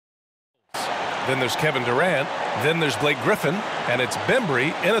Then there's Kevin Durant. Then there's Blake Griffin. And it's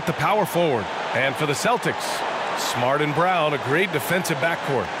Bembry in at the power forward. And for the Celtics, Smart and Brown, a great defensive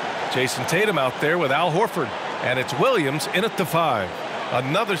backcourt. Jason Tatum out there with Al Horford. And it's Williams in at the 5.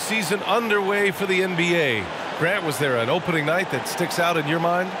 Another season underway for the NBA. Grant, was there an opening night that sticks out in your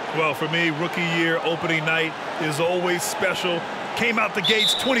mind? Well, for me, rookie year opening night is always special. Came out the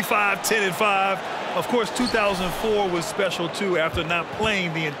gates 25, 10, and 5. Of course, 2004 was special, too, after not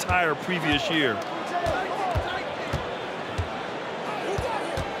playing the entire previous year.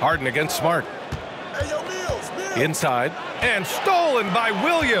 Harden against Smart. Inside. And stolen by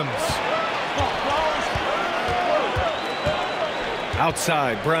Williams.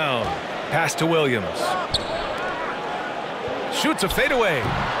 Outside, Brown. Pass to Williams. Shoots a fadeaway.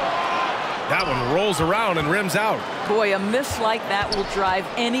 That one rolls around and rims out. Boy, a miss like that will drive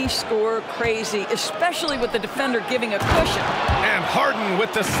any scorer crazy, especially with the defender giving a cushion. And Harden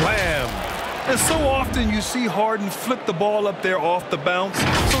with the slam. And so often you see Harden flip the ball up there off the bounce,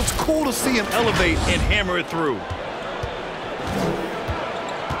 so it's cool to see him elevate and hammer it through.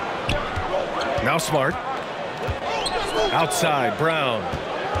 Now Smart. Outside, Brown.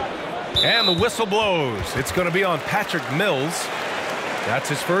 And the whistle blows. It's going to be on Patrick Mills. That's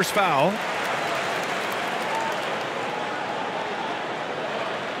his first foul.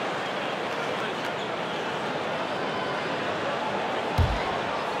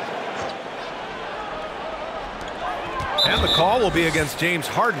 And the call will be against James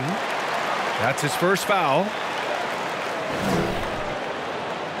Harden. That's his first foul.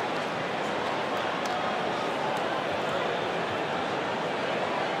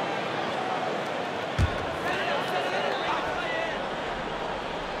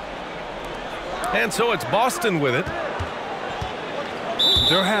 And so it's Boston with it.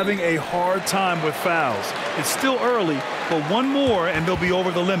 They're having a hard time with fouls. It's still early, but one more and they'll be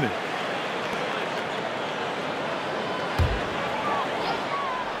over the limit.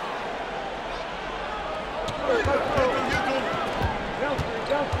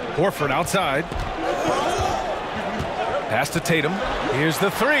 Horford outside. Pass to Tatum. Here's the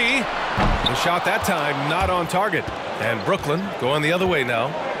 3. The shot that time not on target. And Brooklyn going the other way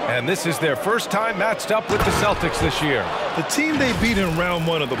now. And this is their first time matched up with the Celtics this year. The team they beat in round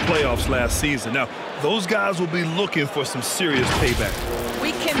 1 of the playoffs last season. Now, those guys will be looking for some serious payback.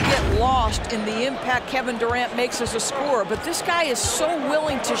 We can get lost in the impact Kevin Durant makes as a scorer, but this guy is so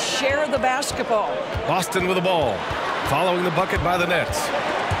willing to share the basketball. Boston with the ball. Following the bucket by the Nets.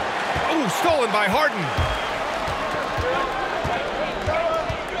 Oh, stolen by Harden.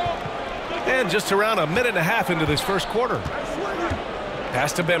 And just around a minute and a half into this first quarter.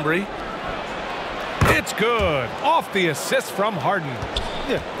 Pass to Bembry. It's good. Off the assist from Harden.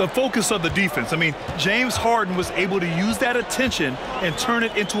 Yeah, the focus of the defense. I mean, James Harden was able to use that attention and turn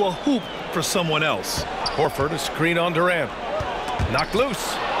it into a hoop for someone else. Horford, a screen on Durant. Knocked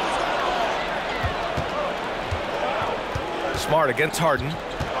loose. Smart against Harden.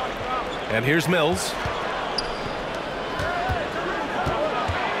 And here's Mills.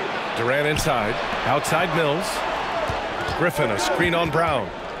 Durant inside. Outside Mills. Griffin, a screen on Brown.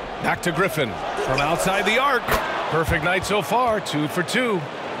 Back to Griffin from outside the arc. Perfect night so far, 2 for 2.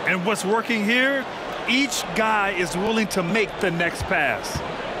 And what's working here? Each guy is willing to make the next pass.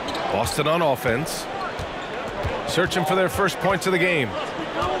 Boston on offense. Searching for their first points of the game.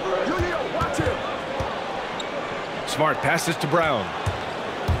 Smart passes to Brown.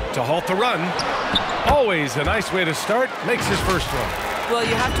 To halt the run. Always a nice way to start. Makes his first one. Well,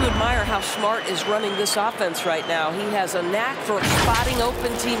 you have to admire how Smart is running this offense right now. He has a knack for spotting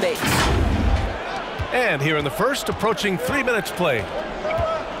open teammates. And here in the first, approaching 3 minutes play.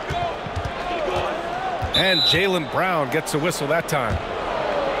 And Jaylen Brown gets a whistle that time.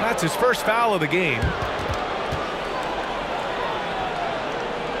 That's his first foul of the game.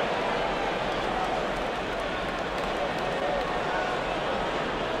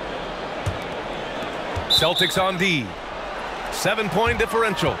 Celtics on D. 7-point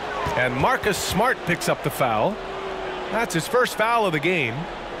differential. And Marcus Smart picks up the foul. That's his first foul of the game.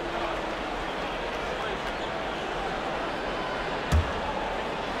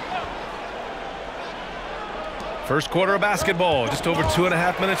 First quarter of basketball. Just over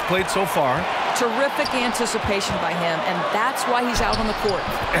 2.5 minutes played so far. Terrific anticipation by him, and that's why he's out on the court.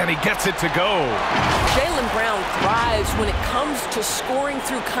 And he gets it to go. Jaylen Brown thrives when it comes to scoring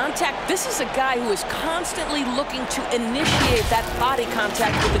through contact. This is a guy who is constantly looking to initiate that body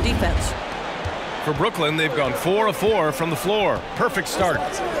contact with the defense. For Brooklyn, they've gone 4 of 4 from the floor. Perfect start.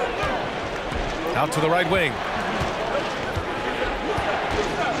 Out to the right wing.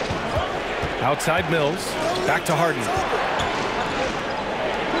 Outside Mills. Back to Harden.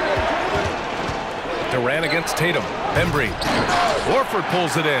 Durant against Tatum. Bembry. Horford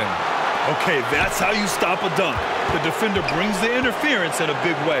pulls it in. Okay, that's how you stop a dunk. The defender brings the interference in a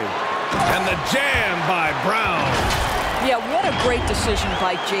big way. And the jam by Brown. Yeah, what a great decision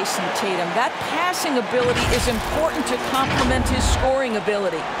by Jason Tatum. That passing ability is important to complement his scoring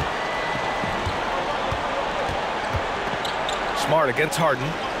ability. Smart against Harden.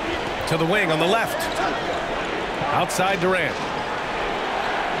 To the wing on the left. Outside Durant.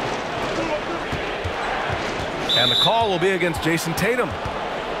 And the call will be against Jason Tatum.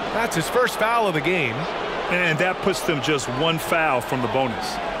 That's his first foul of the game. And that puts them just one foul from the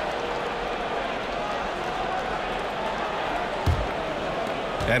bonus.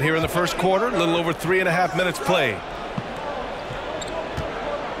 And here in the first quarter, a little over 3.5 minutes play.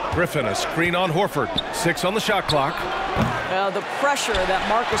 Griffin, a screen on Horford. 6 on the shot clock. The pressure that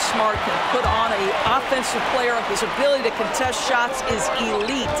Marcus Smart can put on an offensive player, his ability to contest shots is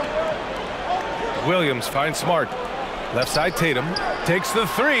elite. Williams finds Smart. Left side Tatum. Takes the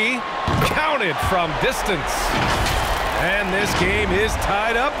 3. Counted from distance. And this game is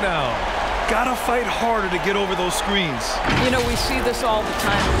tied up now. Gotta fight harder to get over those screens. You know, we see this all the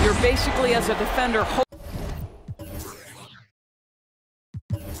time. You're basically, as a defender, hoping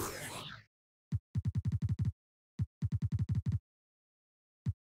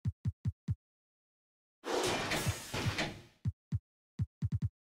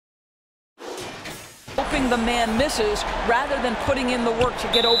the man misses rather than putting in the work to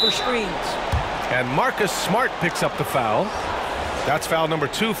get over screens. And Marcus Smart picks up the foul. That's foul number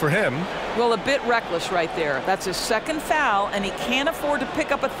 2 for him. Well, a bit reckless right there. That's his second foul, and he can't afford to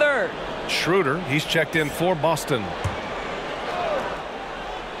pick up a third. Schroeder, he's checked in for Boston.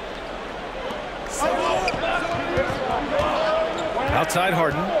 Outside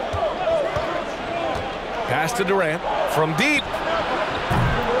Harden. Pass to Durant from deep.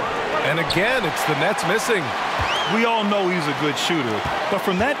 And again, it's the Nets missing. We all know he's a good shooter, but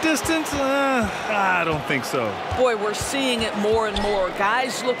from that distance, I don't think so. Boy, we're seeing it more and more.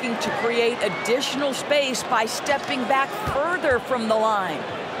 Guys looking to create additional space by stepping back further from the line.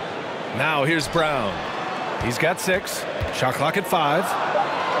 Now here's Brown. He's got 6. Shot clock at 5.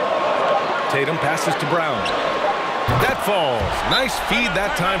 Tatum passes to Brown. That falls. Nice feed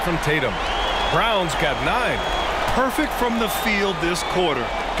that time from Tatum. Brown's got 9. Perfect from the field this quarter.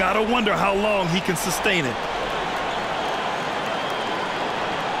 Gotta wonder how long he can sustain it.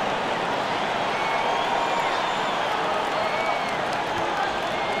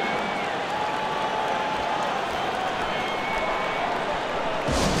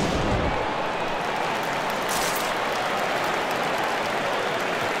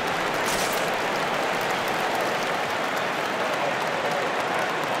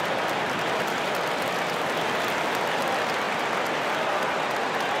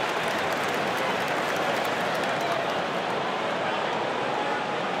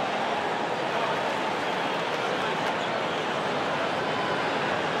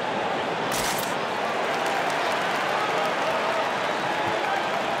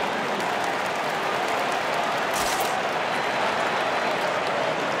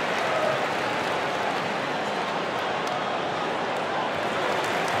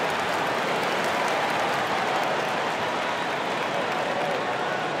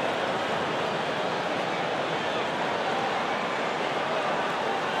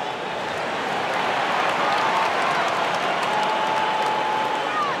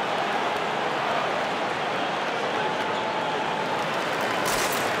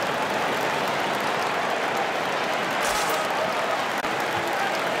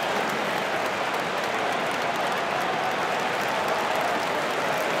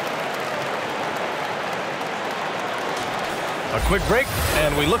 A quick break,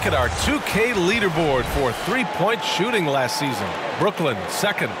 and we look at our 2K leaderboard for three-point shooting last season. Brooklyn,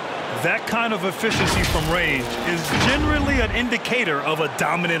 2nd. That kind of efficiency from range is generally an indicator of a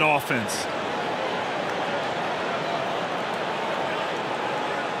dominant offense.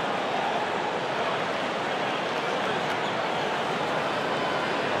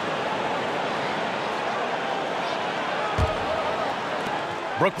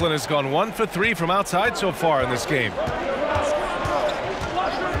 Brooklyn has gone 1 for 3 from outside so far in this game.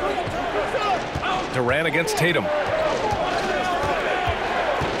 Durant against Tatum.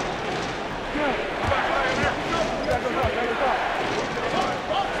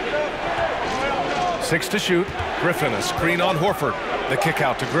 Six to shoot. Griffin, a screen on Horford. The kick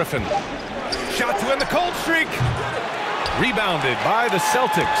out to Griffin. Shot to end the cold streak. Rebounded by the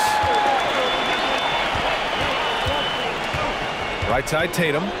Celtics. Right side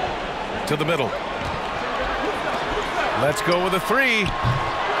Tatum to the middle. Let's go with a 3.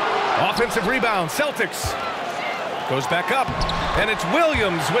 Offensive rebound, Celtics. Goes back up, and it's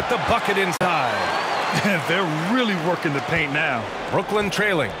Williams with the bucket inside. They're really working the paint now. Brooklyn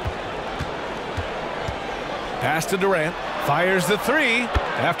trailing. Pass to Durant. Fires the three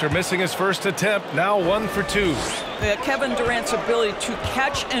after missing his first attempt. Now 1 for 2. Kevin Durant's ability to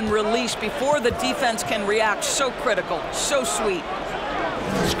catch and release before the defense can react, so critical, so sweet.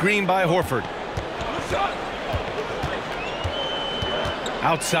 Screen by Horford.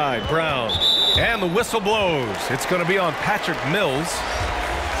 Outside, Brown. And the whistle blows. It's going to be on Patrick Mills.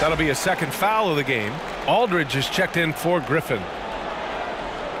 That'll be a second foul of the game. Aldridge is checked in for Griffin.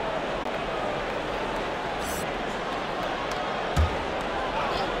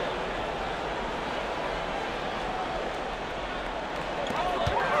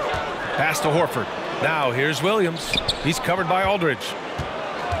 Pass to Horford. Now here's Williams. He's covered by Aldridge.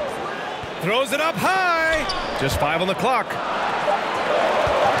 Throws it up high. Just 5 on the clock.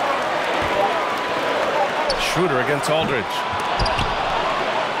 Schroeder against Aldridge.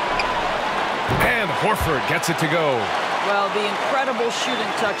 And Horford gets it to go. Well, the incredible shooting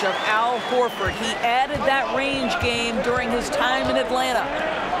touch of Al Horford. He added that range game during his time in Atlanta.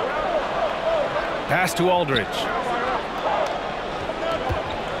 Pass to Aldridge.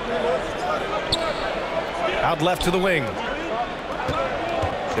 Out left to the wing.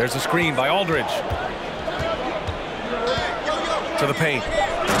 There's a screen by Aldridge. To the paint.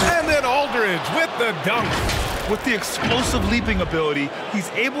 And then Aldridge with the dunk. With the explosive leaping ability, he's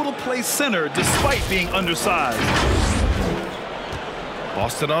able to play center despite being undersized.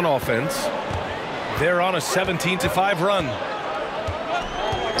 Boston on offense. They're on a 17-5 run.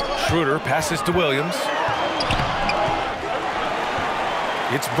 Schroeder passes to Williams.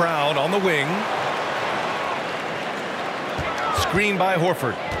 It's Brown on the wing. Screen by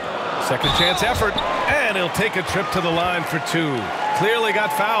Horford. Second chance effort, and he'll take a trip to the line for 2. Clearly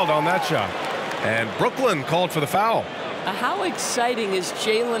got fouled on that shot. And Brooklyn called for the foul. How exciting is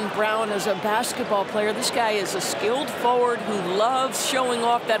Jaylen Brown as a basketball player? This guy is a skilled forward who loves showing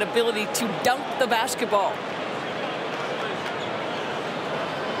off that ability to dunk the basketball.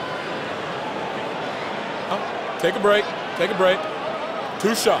 Take a break. Take a break.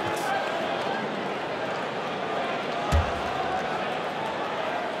 2 shots.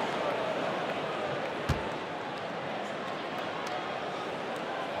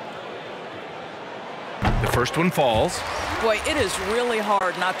 First one falls. Boy, it is really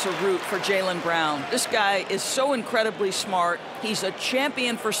hard not to root for Jaylen Brown. This guy is so incredibly smart. He's a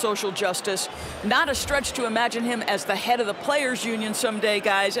champion for social justice. Not a stretch to imagine him as the head of the players union someday,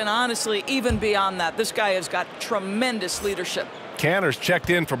 guys. And honestly, even beyond that, this guy has got tremendous leadership. Cantor's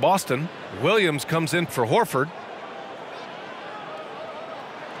checked in for Boston. Williams comes in for Horford.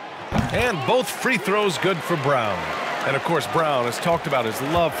 And both free throws good for Brown. And of course, Brown has talked about his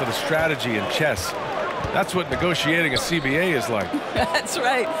love for the strategy and chess. That's what negotiating a CBA is like. That's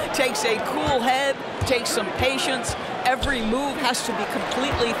right. Takes a cool head, takes some patience. Every move has to be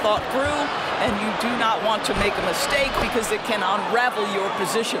completely thought through, and you do not want to make a mistake because it can unravel your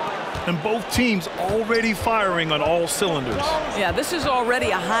position. And both teams already firing on all cylinders. Yeah, this is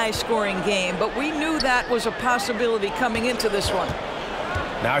already a high-scoring game, but we knew that was a possibility coming into this one.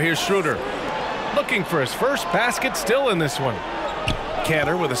 Now here's Schroeder. Looking for his first basket still in this one.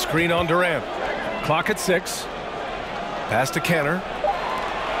 Cantor with a screen on Durant. Clock at 6. Pass to Cantor.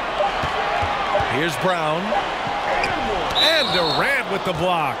 Here's Brown. And Durant with the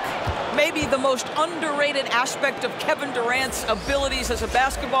block. Maybe the most underrated aspect of Kevin Durant's abilities as a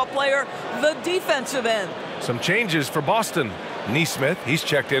basketball player, the defensive end. Some changes for Boston. Nesmith, he's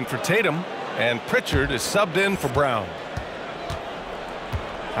checked in for Tatum. And Pritchard is subbed in for Brown.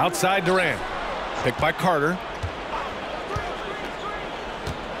 Outside Durant. Picked by Carter.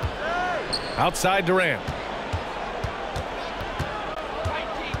 Outside Durant.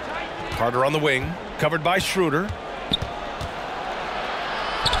 Carter on the wing. Covered by Schroeder.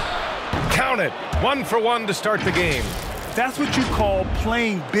 Count it. 1 for 1 to start the game. That's what you call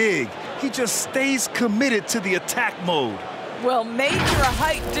playing big. He just stays committed to the attack mode. Well, major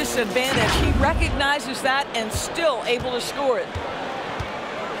height disadvantage. He recognizes that and still able to score it.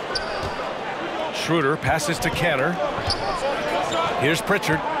 Schroeder passes to Cantor. Here's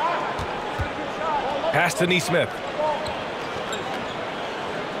Pritchard. Pass to Nesmith.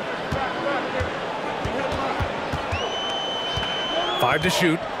 Five to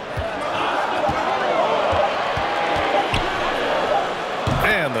shoot.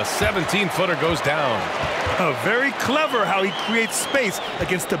 And the 17-footer goes down. Very clever how he creates space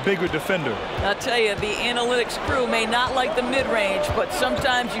against a bigger defender. I'll tell you, the analytics crew may not like the mid-range, but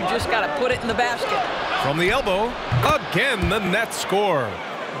sometimes you just got to put it in the basket. From the elbow, again the net score.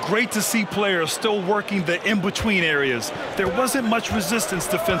 Great to see players still working the in-between areas. There wasn't much resistance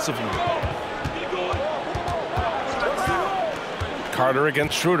defensively. Carter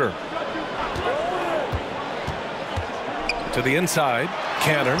against Schroeder. To the inside.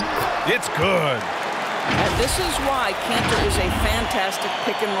 Cantor. It's good. And this is why Cantor is a fantastic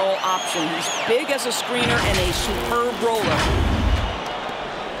pick-and-roll option. He's big as a screener and a superb roller.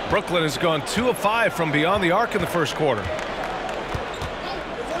 Brooklyn has gone 2 of 5 from beyond the arc in the first quarter.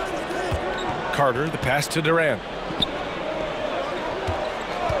 Carter, the pass to Durant.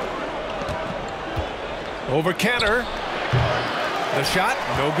 Over Cantor. The shot,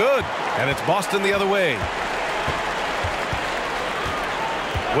 no good. And it's Boston the other way.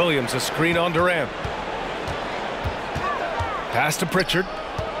 Williams, a screen on Durant. Pass to Pritchard.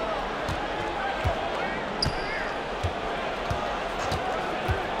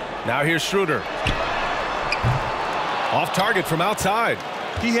 Now here's Schroeder. Off target from outside.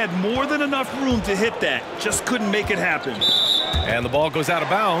 He had more than enough room to hit that. Just couldn't make it happen. And the ball goes out of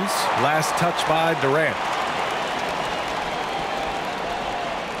bounds. Last touch by Durant.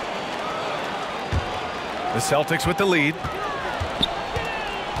 The Celtics with the lead.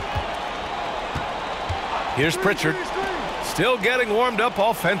 Here's Pritchard. Still getting warmed up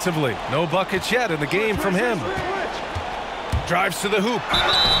offensively. No buckets yet in the game from him. Drives to the hoop.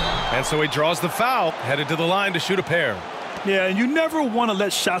 And so he draws the foul, headed to the line to shoot a pair. Yeah, and you never want to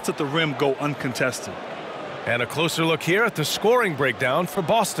let shots at the rim go uncontested. And a closer look here at the scoring breakdown for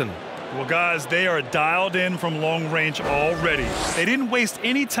Boston. Well, guys, they are dialed in from long range already. They didn't waste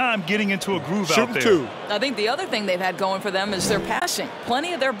any time getting into a groove out there. Shooting 2. I think the other thing they've had going for them is their passing.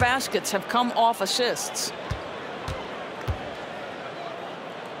 Plenty of their baskets have come off assists.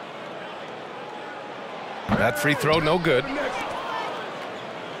 That free throw, no good.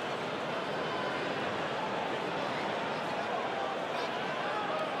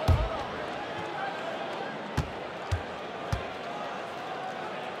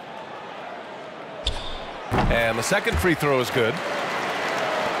 And the second free throw is good.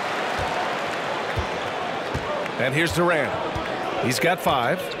 And here's Durant. He's got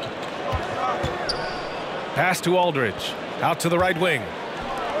 5. Pass to Aldridge. Out to the right wing.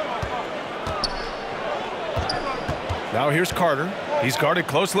 Now here's Carter. He's guarded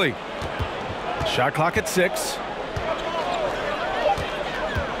closely. Shot clock at 6.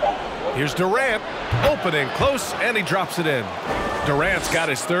 Here's Durant. Opening close, and he drops it in. Durant's got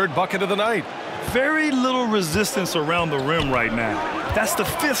his 3rd bucket of the night. Very little resistance around the rim right now. That's the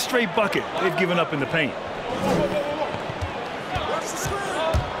 5th straight bucket they've given up in the paint.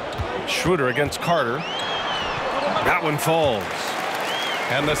 Schroeder against Carter. That one falls.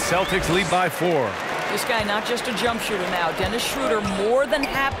 And the Celtics lead by 4. This guy not just a jump shooter now. Dennis Schroeder more than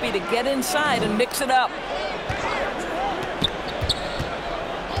happy to get inside and mix it up.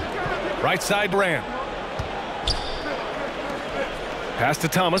 Right side Durant. Pass to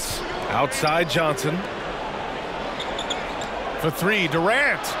Thomas. Outside Johnson. For 3,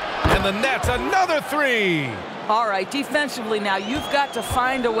 Durant. And the net's another 3. All right, defensively now, you've got to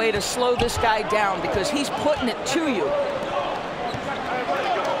find a way to slow this guy down because he's putting it to you.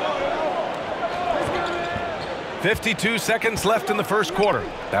 52 seconds left in the first quarter.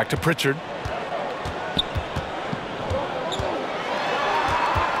 Back to Pritchard.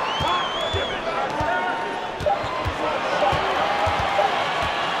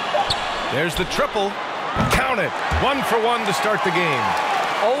 There's the triple. Count it. 1 for 1 to start the game.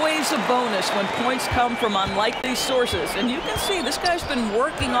 Always a bonus when points come from unlikely sources. And you can see this guy's been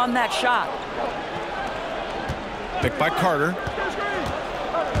working on that shot. Picked by Carter.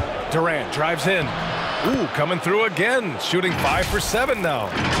 Durant drives in. Ooh, coming through again. Shooting 5 for 7 now.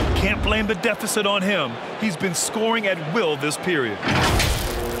 Can't blame the deficit on him. He's been scoring at will this period.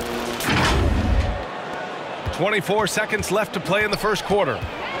 24 seconds left to play in the first quarter.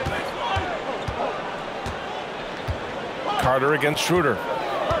 Carter against Schroeder.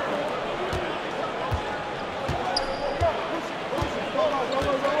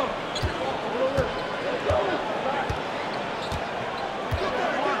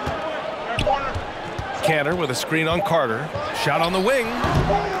 Cantor with a screen on Carter. Shot on the wing.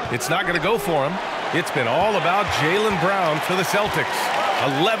 It's not going to go for him. It's been all about Jaylen Brown for the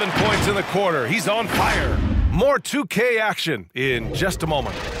Celtics. 11 points in the quarter. He's on fire. More 2K action in just a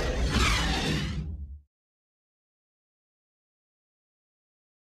moment.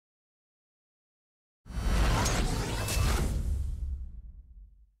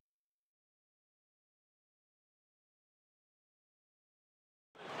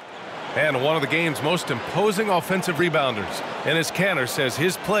 And one of the game's most imposing offensive rebounders. And as Cantor says,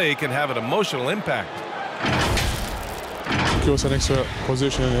 his play can have an emotional impact. give us an extra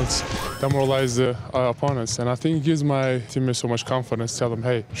position. It's demoralize the opponents. And I think it gives my teammates so much confidence. Tell them,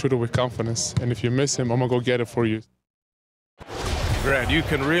 hey, shoot it with confidence. And if you miss him, I'm going to go get it for you. Grant, you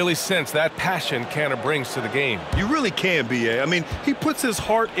can really sense that passion Canner brings to the game. You really can, B.A. I mean, he puts his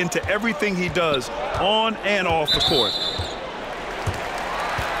heart into everything he does on and off the court.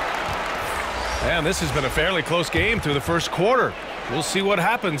 And this has been a fairly close game through the first quarter. We'll see what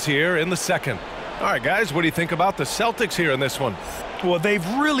happens here in the second. All right, guys, what do you think about the Celtics here in this one? Well, they've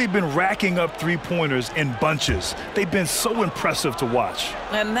really been racking up three-pointers in bunches. They've been so impressive to watch.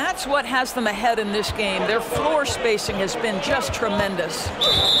 And that's what has them ahead in this game. Their floor spacing has been just tremendous.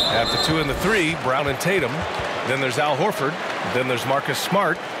 At the 2 and the 3, Brown and Tatum. Then there's Al Horford. Then there's Marcus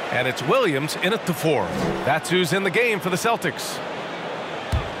Smart. And it's Williams in at the 4. That's who's in the game for the Celtics.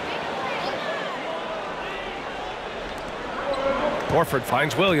 Horford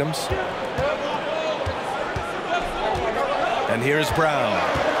finds Williams. And here's Brown.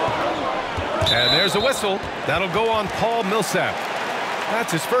 And there's a whistle. That'll go on Paul Millsap.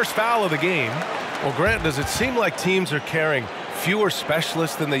 That's his first foul of the game. Well, Grant, does it seem like teams are carrying fewer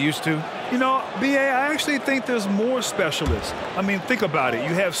specialists than they used to? You know, B.A., I actually think there's more specialists. I mean, think about it.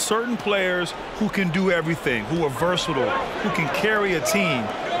 You have certain players who can do everything, who are versatile, who can carry a team.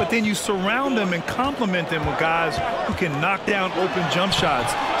 But then you surround them and complement them with guys who can knock down open jump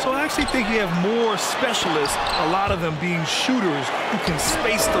shots. So I actually think you have more specialists, a lot of them being shooters who can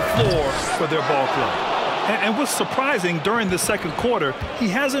space the floor for their ball club. And what's surprising, during the second quarter, he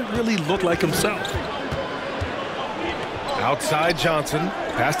hasn't really looked like himself. Outside Johnson,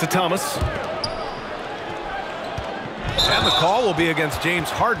 pass to Thomas. And the call will be against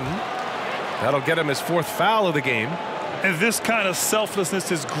James Harden. That'll get him his 4th foul of the game. And this kind of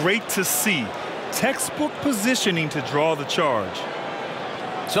selflessness is great to see. Textbook positioning to draw the charge.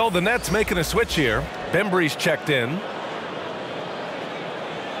 So the Nets making a switch here. Bembry's checked in.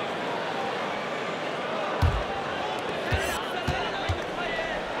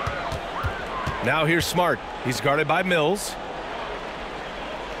 Now here's Smart. He's guarded by Mills.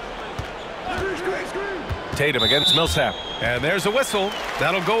 Tatum against Millsap. And there's a whistle.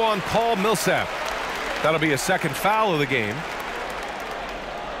 That'll go on Paul Millsap. That'll be a 2nd foul of the game.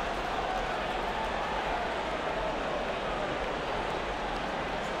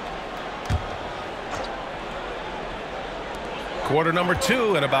 Quarter number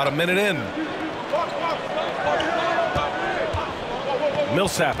 2 and about a minute in.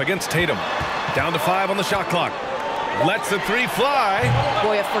 Millsap against Tatum. Down to 5 on the shot clock. Lets the 3 fly.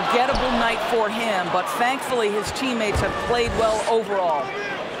 Boy, a forgettable night for him, but thankfully his teammates have played well overall.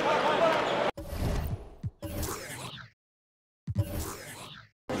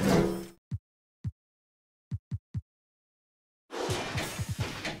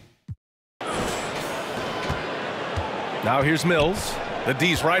 Now here's Mills. The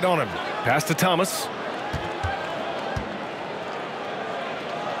D's right on him. Pass to Thomas.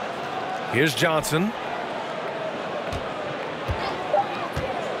 Here's Johnson.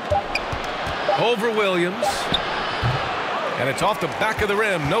 Over Williams. And it's off the back of the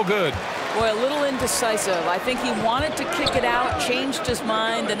rim. No good. Boy, a little indecisive. I think he wanted to kick it out, changed his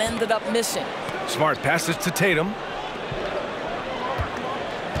mind, and ended up missing. Smart passes to Tatum.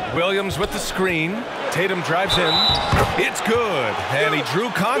 Williams with the screen. Tatum drives in. It's good. And he drew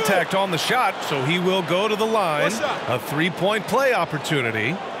contact on the shot, so he will go to the line. A 3-point play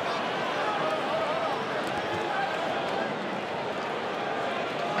opportunity.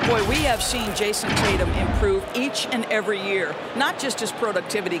 Boy, we have seen Jason Tatum improve each and every year. Not just his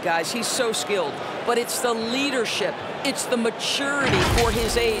productivity, guys. He's so skilled. But it's the leadership. It's the maturity for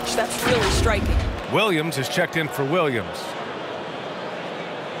his age that's really striking. Williams is checked in for Williams.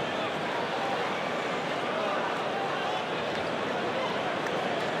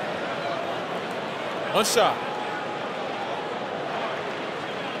 One shot.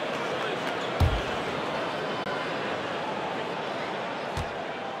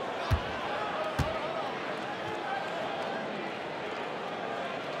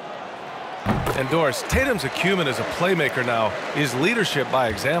 And Doris, Tatum's acumen as a playmaker now is leadership by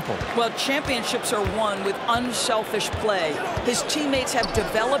example. Well, championships are won with unselfish play. His teammates have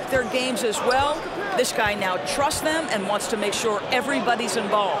developed their games as well. This guy now trusts them and wants to make sure everybody's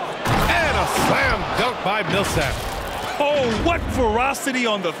involved. And a slam dunk by Millsap. Oh, what ferocity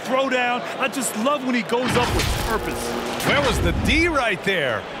on the throwdown. I just love when he goes up with purpose. Where was the D right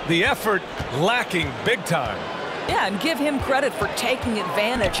there? The effort lacking big time. Yeah, and give him credit for taking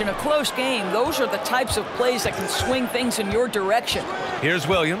advantage in a close game. Those are the types of plays that can swing things in your direction. Here's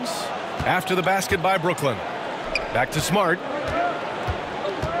Williams after the basket by Brooklyn. Back to Smart.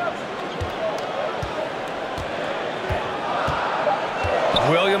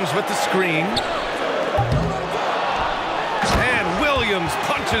 Williams with the screen. And Williams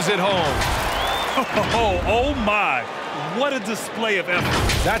punches it home. Oh my. What a display of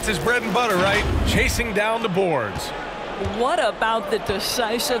effort. That's his bread and butter, right? Chasing down the boards. What about the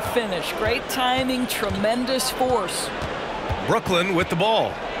decisive finish? Great timing, tremendous force. Brooklyn with the ball.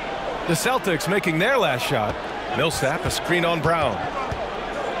 The Celtics making their last shot. Millsap, a screen on Brown.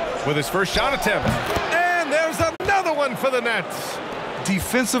 With his first shot attempt. And there's another one for the Nets.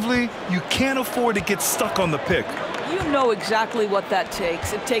 Defensively, you can't afford to get stuck on the pick. You know exactly what that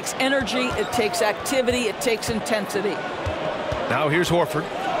takes. It takes energy, it takes activity, it takes intensity. Now here's Horford.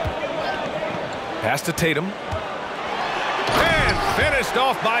 Pass to Tatum. And finished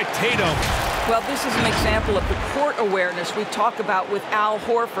off by Tatum. Well, this is an example of the court awareness we talk about with Al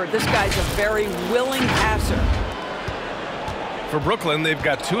Horford. This guy's a very willing passer. For Brooklyn, they've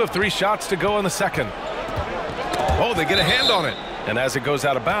got 2 of 3 shots to go in the second. Oh, they get a hand on it. And as it goes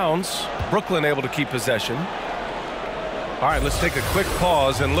out of bounds, Brooklyn able to keep possession. All right, let's take a quick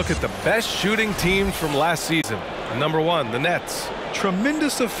pause and look at the best shooting teams from last season. Number 1, the Nets.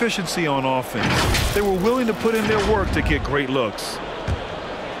 Tremendous efficiency on offense. They were willing to put in their work to get great looks.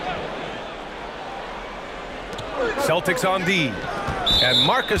 Celtics on D. And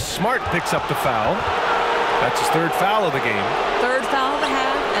Marcus Smart picks up the foul. That's his 3rd foul of the game. 3rd foul of the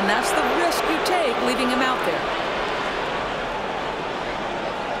half, and that's the risk you take leaving him out there.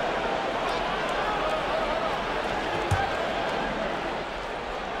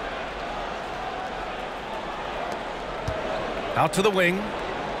 Out to the wing.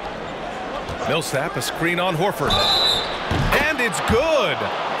 Millsap, a screen on Horford. And it's good.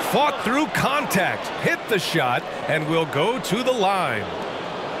 Fought through contact, hit the shot, and will go to the line.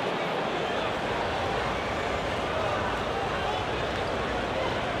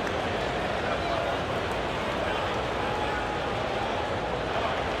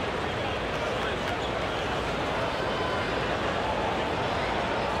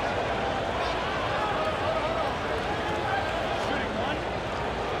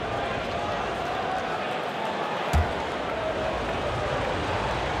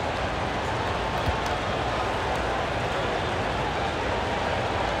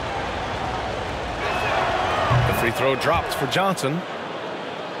 Free throw drops for Johnson.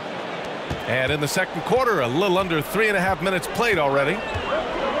 And in the second quarter, a little under 3.5 minutes played already.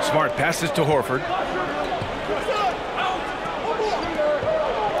 Smart passes to Horford.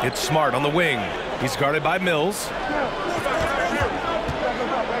 It's Smart on the wing. He's guarded by Mills.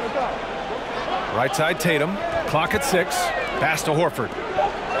 Right side Tatum. Clock at 6. Pass to Horford.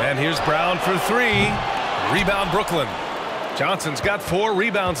 And here's Brown for 3. Rebound Brooklyn. Johnson's got 4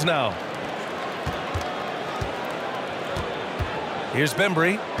 rebounds now. Here's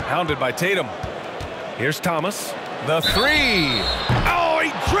Bembry, hounded by Tatum. Here's Thomas. The 3. Oh,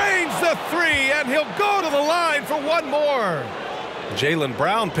 he drains the 3, and he'll go to the line for one more. Jaylen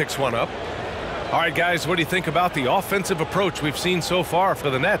Brown picks one up. All right, guys, what do you think about the offensive approach we've seen so far for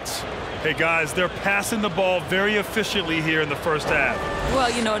the Nets? Hey, guys, they're passing the ball very efficiently here in the first half. Well,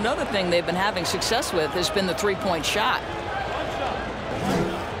 you know, another thing they've been having success with has been the 3-point shot.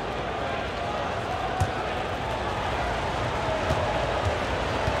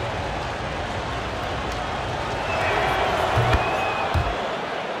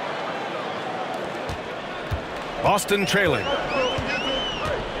 Boston trailing.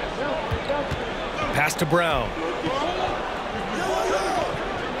 Pass to Brown.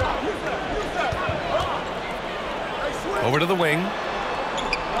 Over to the wing.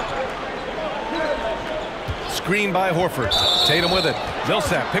 Screen by Horford. Tatum with it.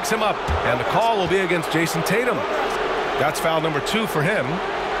 Millsap picks him up. And the call will be against Jason Tatum. That's foul number 2 for him.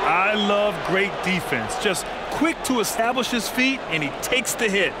 I love great defense. Just quick to establish his feet, and he takes the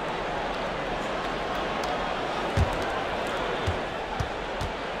hit.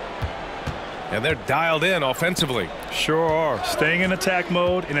 And they're dialed in offensively. Sure are. Staying in attack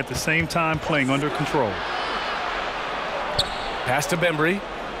mode and at the same time playing under control. Pass to Bembry.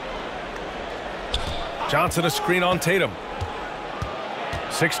 Johnson a screen on Tatum.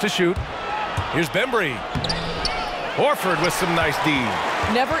 6 to shoot. Here's Bembry. Horford with some nice D.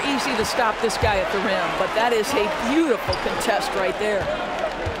 Never easy to stop this guy at the rim, but that is a beautiful contest right there.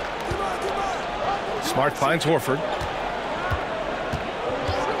 Smart finds Horford.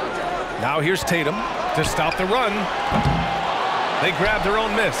 Now here's Tatum to stop the run. They grab their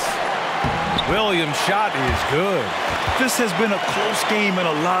own miss. Williams' shot is good. This has been a close game in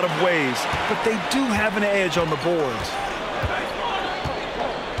a lot of ways, but they do have an edge on the boards.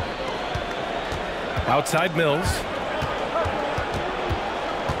 Outside Mills.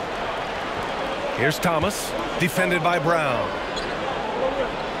 Here's Thomas, defended by Brown.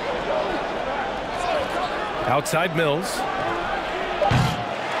 Outside Mills.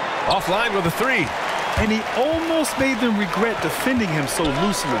 Offline with a three. And he almost made them regret defending him so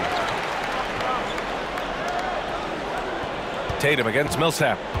loosely. Tatum against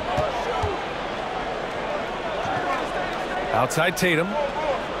Millsap. Outside Tatum.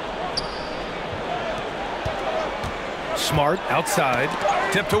 Smart outside.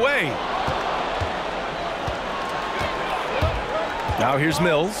 Tipped away. Now here's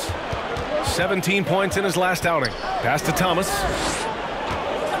Mills. 17 points in his last outing. Pass to Thomas.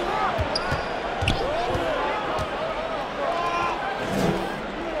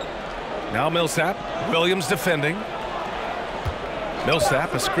 Now Millsap. Williams defending.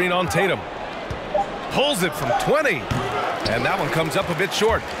 Millsap, a screen on Tatum. Pulls it from 20. And that one comes up a bit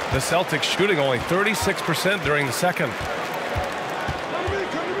short. The Celtics shooting only 36% during the second.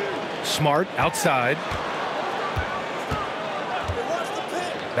 Smart outside.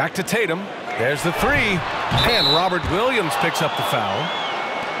 Back to Tatum. There's the three. And Robert Williams picks up the foul.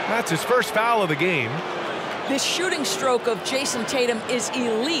 That's his first foul of the game. This shooting stroke of Jason Tatum is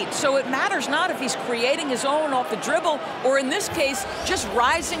elite, so it matters not if he's creating his own off the dribble or, in this case, just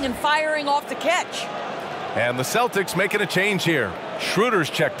rising and firing off the catch. And the Celtics making a change here. Schroeder's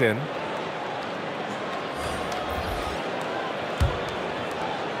checked in.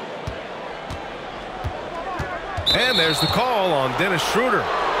 And there's the call on Dennis Schroeder.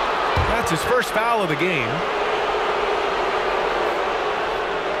 That's his first foul of the game.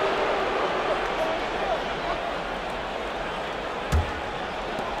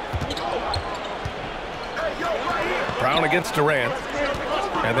 Brown against Durant.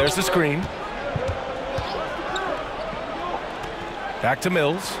 And there's the screen. Back to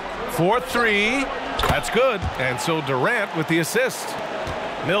Mills. 4-3. That's good. And so Durant with the assist.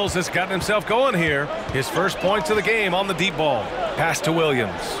 Mills has gotten himself going here. His first points of the game on the deep ball. Pass to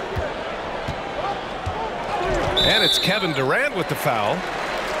Williams. And it's Kevin Durant with the foul.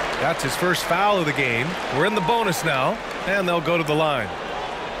 That's his first foul of the game. We're in the bonus now, and they'll go to the line.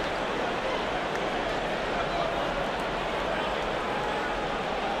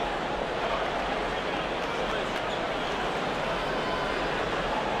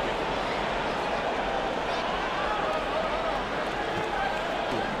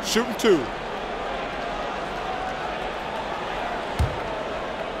 Shooting two.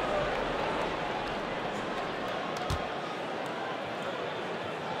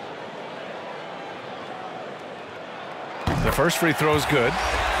 The first free throw is good.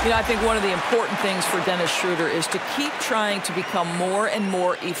 You know, I think one of the important things for Dennis Schroeder is to keep trying to become more and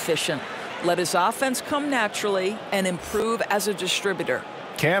more efficient. Let his offense come naturally and improve as a distributor.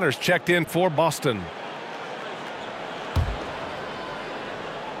 Cantor's checked in for Boston.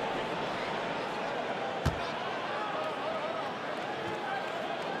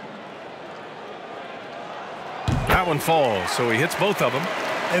 That one falls, so he hits both of them.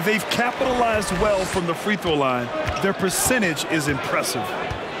 And they've capitalized well from the free throw line. Their percentage is impressive.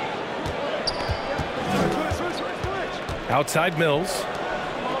 Outside Mills.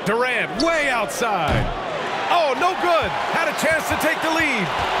 Durant way outside. Oh, no good. Had a chance to take the lead.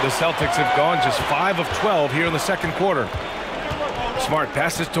 The Celtics have gone just 5 of 12 here in the second quarter. Smart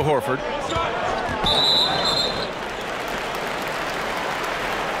passes to Horford.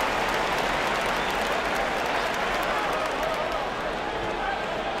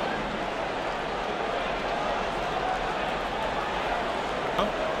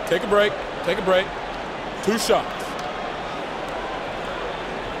 Take a break. Take a break. 2 shots.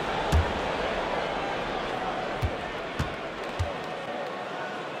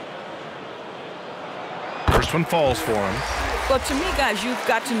 First one falls for him. But to me, guys, you've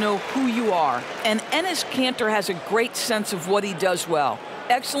got to know who you are. And Enes Kanter has a great sense of what he does well.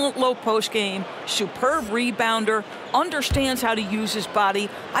 Excellent low post game, superb rebounder, understands how to use his body.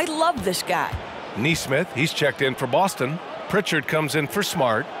 I love this guy. Nesmith, he's checked in for Boston. Pritchard comes in for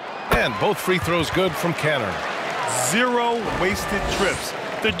Smart. And both free throws good from Kanter. 0 wasted trips.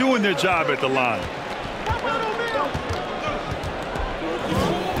 They're doing their job at the line.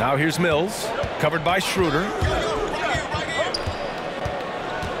 Now here's Mills, covered by Schroeder.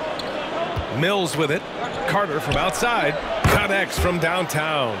 Mills with it. Carter from outside. Connects from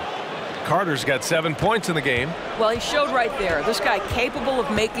downtown. Carter's got 7 points in the game. Well, he showed right there. This guy capable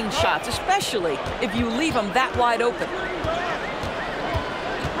of making shots, especially if you leave him that wide open.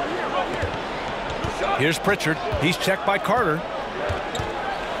 Here's Pritchard. He's checked by Carter.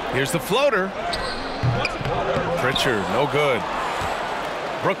 Here's the floater. Pritchard, no good.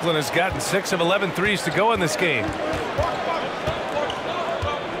 Brooklyn has gotten 6 of 11 threes to go in this game.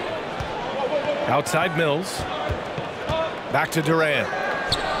 Outside Mills. Back to Durant.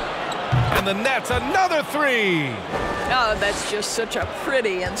 And the Nets, another three. Oh, that's just such a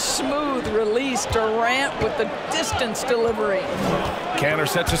pretty and smooth release. Durant with the distance delivery. Kanter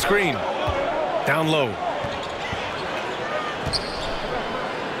sets a screen. Down low.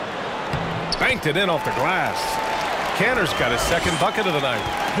 Banked it in off the glass. Kanter's got his second bucket of the night.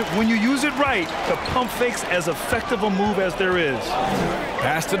 When you use it right, the pump fake's as effective a move as there is.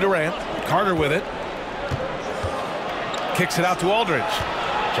 Pass to Durant. Carter with it. Kicks it out to Aldridge.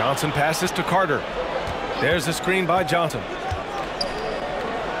 Johnson passes to Carter. There's the screen by Johnson.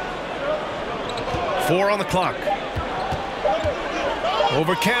 4 on the clock.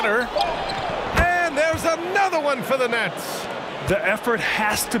 Over Kanter. And there's another one for the Nets. The effort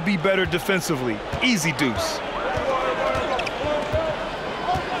has to be better defensively. Easy deuce.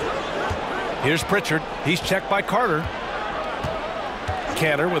 Here's Pritchard. He's checked by Carter.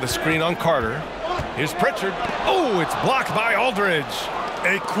 Kanter with a screen on Carter. Here's Pritchard. Oh, it's blocked by Aldridge.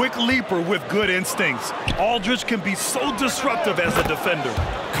 A quick leaper with good instincts. Aldridge can be so disruptive as a defender.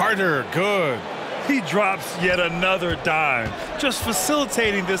 Carter, good. He drops yet another dime, just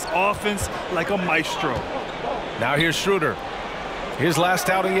facilitating this offense like a maestro. Now here's Schroeder. His last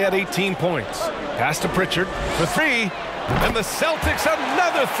outing, he had 18 points. Pass to Pritchard for 3. And the Celtics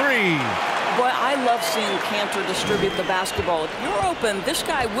another 3. Boy, I love seeing Kanter distribute the basketball. If you're open, this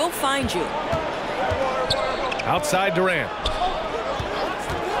guy will find you. Outside Durant.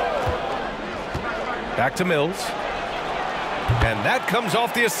 Back to Mills. And that comes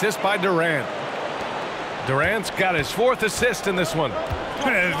off the assist by Durant. Durant's got his 4th assist in this one.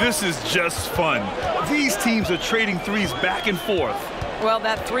 Man, this is just fun. These teams are trading threes back and forth. Well,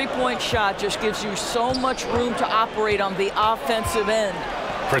 that three-point shot just gives you so much room to operate on the offensive end.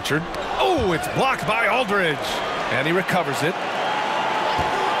 Pritchard. Oh, it's blocked by Aldridge. And he recovers it.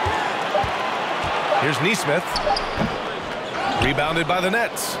 Here's Nesmith. Rebounded by the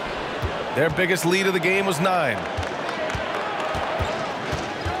Nets. Their biggest lead of the game was 9.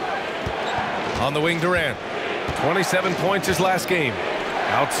 On the wing, Durant. 27 points his last game.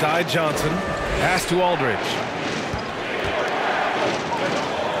 Outside Johnson. Pass to Aldridge.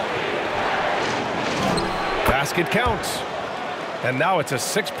 Basket counts. And now it's a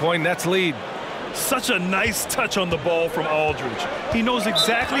 6-point Nets lead. Such a nice touch on the ball from Aldridge. He knows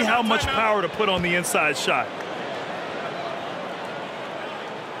exactly how much power to put on the inside shot.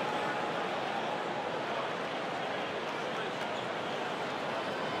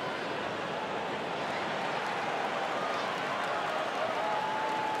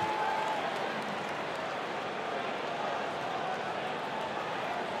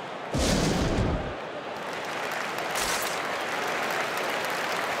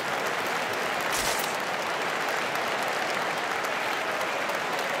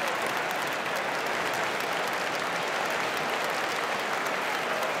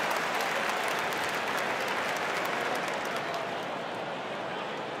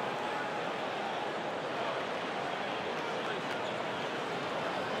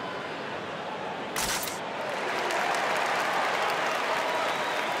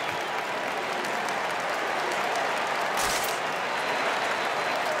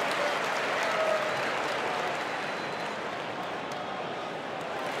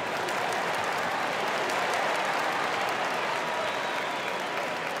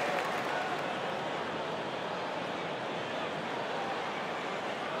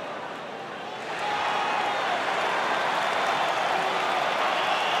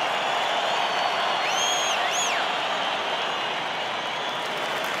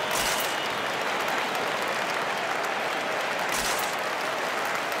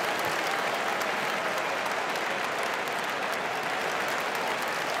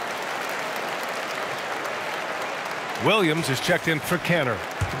 Williams is checked in for Kanter.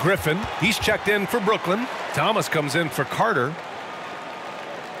 Griffin, he's checked in for Brooklyn. Thomas comes in for Carter.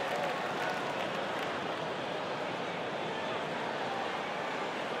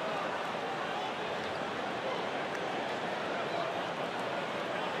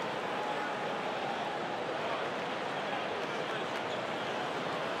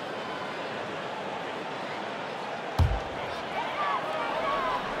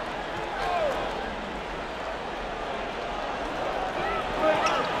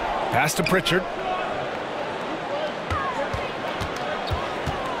 Pass to Pritchard.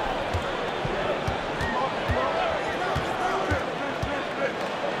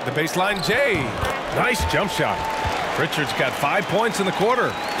 The baseline, Jay. Nice jump shot. Pritchard's got 5 points in the quarter.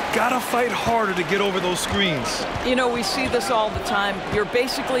 Gotta fight harder to get over those screens. You know, we see this all the time. You're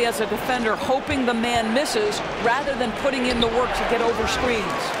basically, as a defender, hoping the man misses rather than putting in the work to get over screens.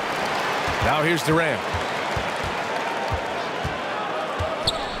 Now here's Durant.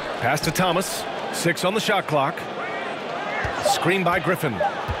 Pass to Thomas. 6 on the shot clock. Screen by Griffin.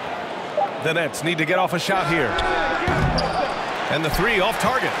 The Nets need to get off a shot here. And the 3 off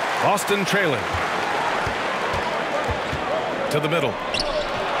target. Boston trailing. To the middle.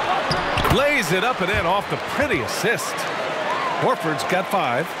 Lays it up and in off the pretty assist. Horford's got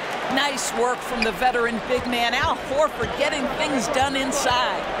 5. Nice work from the veteran big man. Al Horford getting things done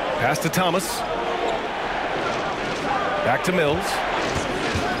inside. Pass to Thomas. Back to Mills.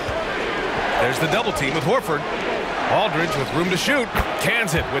 There's the double team with Horford. Aldridge with room to shoot.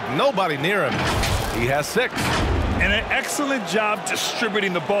 Cans it with nobody near him. He has 6. And an excellent job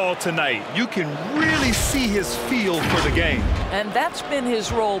distributing the ball tonight. You can really see his feel for the game. And that's been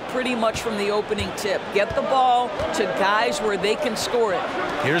his role pretty much from the opening tip. Get the ball to guys where they can score it.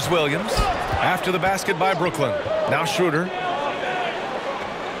 Here's Williams. After the basket by Brooklyn. Now Schroeder.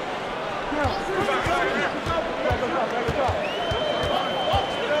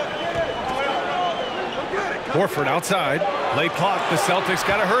 Horford outside. Late clock. The Celtics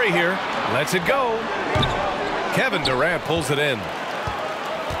got to hurry here. Lets it go. Kevin Durant pulls it in.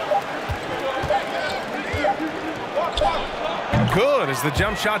 Good as the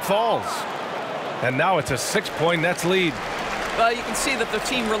jump shot falls. And now it's a 6-point Nets lead. Well, you can see that the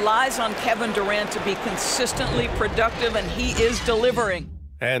team relies on Kevin Durant to be consistently productive, and he is delivering.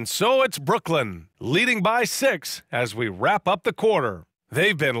 And so it's Brooklyn, leading by 6 as we wrap up the quarter.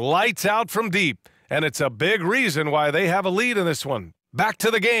 They've been lights out from deep, and it's a big reason why they have a lead in this one. Back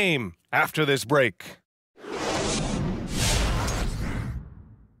to the game after this break.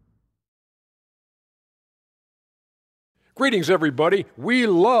 Greetings, everybody. We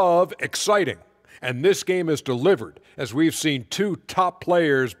love exciting, and this game is delivered as we've seen 2 top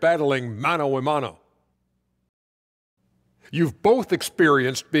players battling mano a mano. You've both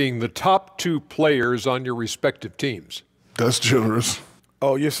experienced being the top 2 players on your respective teams. That's generous.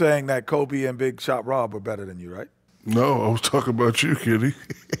 Oh, you're saying that Kobe and Big Shot Rob are better than you, right? No, I was talking about you, Kitty.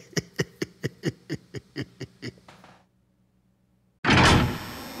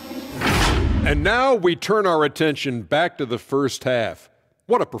 And now we turn our attention back to the first half.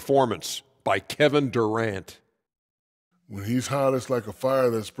 What a performance by Kevin Durant. When he's hot, it's like a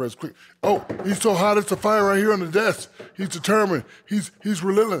fire that spreads quick. Oh, he's so hot, it's a fire right here on the desk. He's determined. He's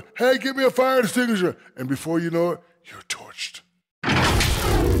relentless. Hey, give me a fire extinguisher. And before you know it, you're torched.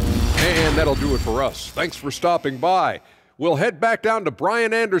 And that'll do it for us. Thanks for stopping by. We'll head back down to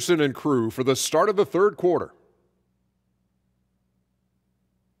Brian Anderson and crew for the start of the third quarter.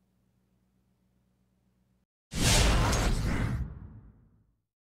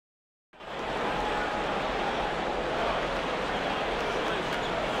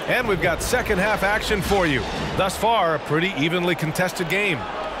 And we've got second half action for you. Thus far, a pretty evenly contested game.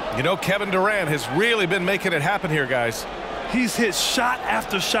 You know, Kevin Durant has really been making it happen here, guys. He's hit shot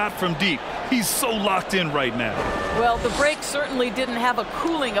after shot from deep. He's so locked in right now. Well, the break certainly didn't have a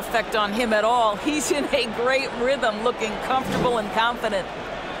cooling effect on him at all. He's in a great rhythm, looking comfortable and confident.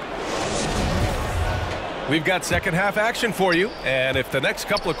 We've got second half action for you, and if the next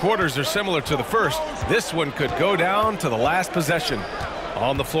couple of quarters are similar to the first, this one could go down to the last possession.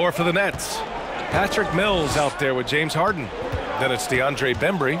 On the floor for the Nets, Patrick Mills out there with James Harden. Then it's DeAndre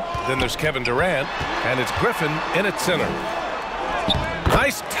Bembry. Then there's Kevin Durant, and it's Griffin in at center.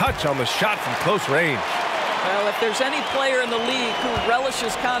 Nice touch on the shot from close range. Well, if there's any player in the league who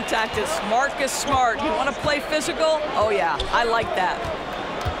relishes contact, it's Marcus Smart. You want to play physical? Oh, yeah, I like that.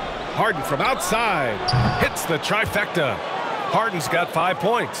 Harden from outside hits the trifecta. Harden's got 5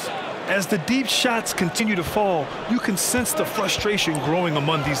 points. As the deep shots continue to fall, you can sense the frustration growing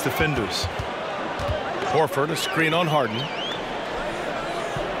among these defenders. Horford, a screen on Harden.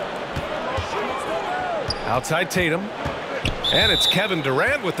 Outside Tatum. And it's Kevin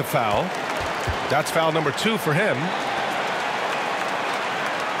Durant with the foul. That's foul number 2 for him.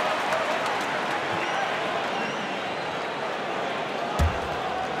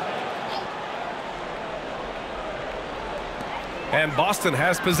 And Boston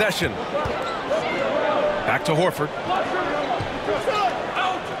has possession. Back to Horford.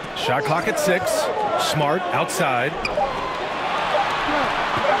 Shot clock at 6. Smart outside.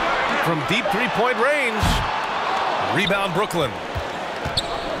 From deep three-point range. Rebound Brooklyn.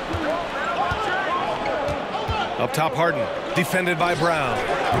 Up top Harden. Defended by Brown.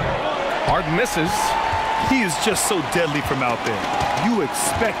 Harden misses. He is just so deadly from out there. You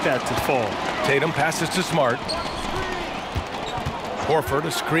expect that to fall. Tatum passes to Smart. Horford,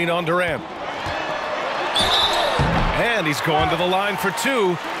 a screen on Durant. And he's going to the line for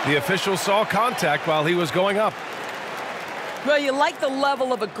 2. The official saw contact while he was going up. Well, you like the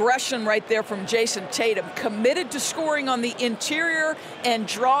level of aggression right there from Jason Tatum. Committed to scoring on the interior and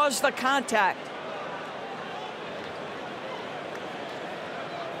draws the contact.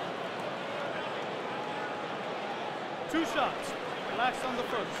 Two shots. Relax on the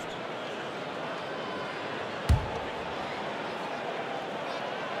first.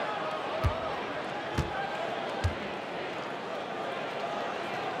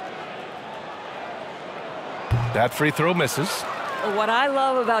 That free throw misses. What I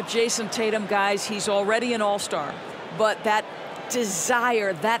love about Jason Tatum, guys, he's already an all-star. But that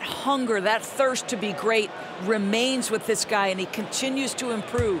desire, that hunger, that thirst to be great remains with this guy, and he continues to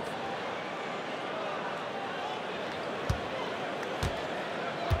improve.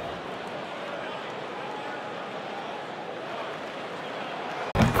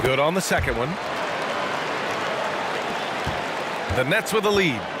 Good on the second one. The Nets with a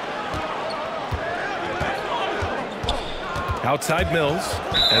lead. Outside Mills,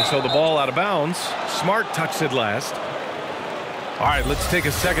 and so the ball out of bounds. Smart touched it last. All right, let's take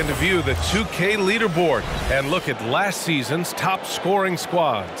a second to view the 2K leaderboard and look at last season's top scoring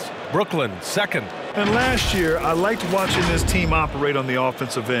squads. Brooklyn, second. And last year, I liked watching this team operate on the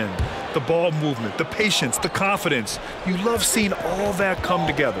offensive end. The ball movement, the patience, the confidence. You love seeing all that come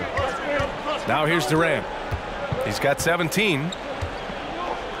together. Now here's Durant. He's got 17.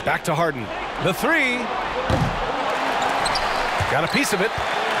 Back to Harden. The three. Got a piece of it.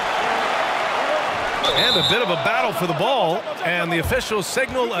 And a bit of a battle for the ball. And the officials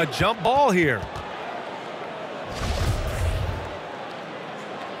signal a jump ball here.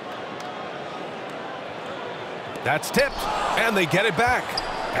 That's tipped. And they get it back.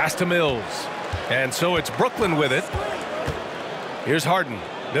 Pass to Mills. And so it's Brooklyn with it. Here's Harden.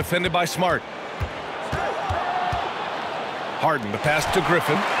 Defended by Smart. Harden, the pass to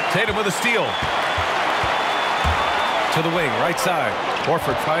Griffin. Tatum with a steal. To the wing, right side.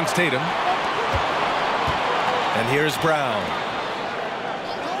 Horford finds Tatum. And here's Brown.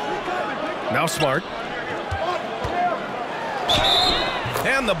 Now Smart.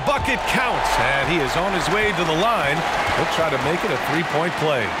 And the bucket counts. And he is on his way to the line. He'll try to make it a three-point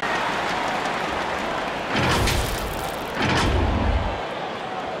play.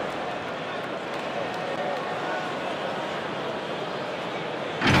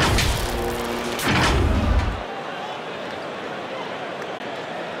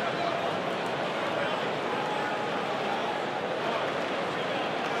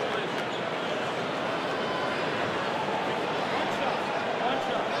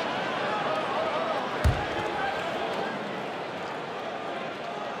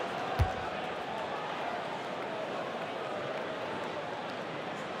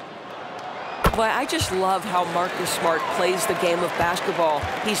 Boy, I just love how Marcus Smart plays the game of basketball.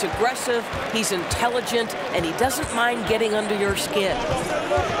 He's aggressive, he's intelligent, and he doesn't mind getting under your skin.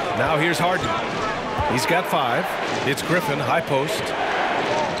 Now here's Harden. He's got 5. It's Griffin, high post.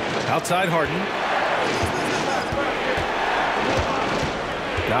 Outside Harden.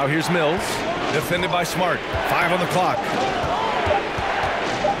 Now here's Mills. Defended by Smart. 5 on the clock.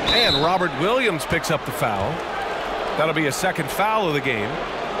 And Robert Williams picks up the foul. That'll be a second foul of the game.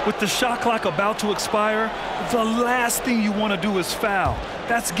 With the shot clock about to expire, the last thing you want to do is foul.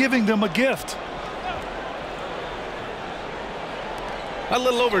 That's giving them a gift. A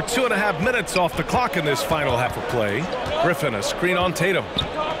little over 2.5 minutes off the clock in this final half of play. Griffin, a screen on Tatum.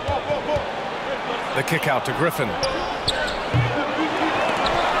 The kick out to Griffin.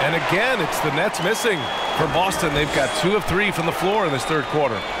 And again, it's the Nets missing. For Boston, they've got 2 of 3 from the floor in this third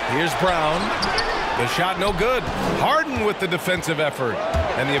quarter. Here's Brown. The shot no good. Harden with the defensive effort.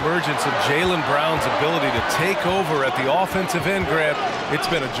 And the emergence of Jaylen Brown's ability to take over at the offensive end, Grant, it's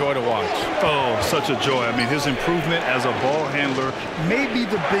been a joy to watch. Oh, such a joy. I mean, his improvement as a ball handler may be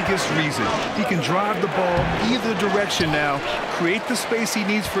the biggest reason. He can drive the ball either direction now, create the space he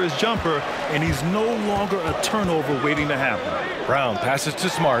needs for his jumper, and he's no longer a turnover waiting to happen. Brown passes to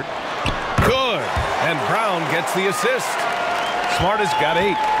Smart. Good. And Brown gets the assist. Smart has got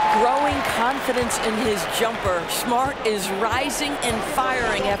 8. Growing confidence in his jumper. Smart is rising and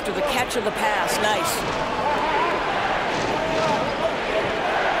firing after the catch of the pass. Nice.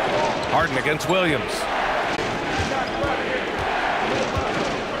 Harden against Williams.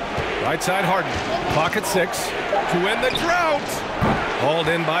 Right side Harden. Clock at 6. To win the drought. Hauled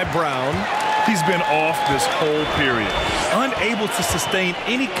in by Brown. He's been off this whole period. Unable to sustain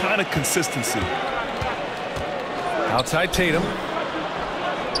any kind of consistency. Outside Tatum.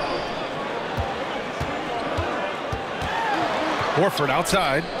 Horford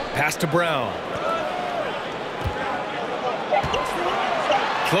outside. Pass to Brown.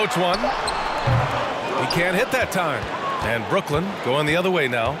 Floats one. He can't hit that time. And Brooklyn going the other way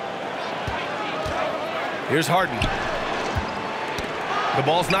now. Here's Harden. The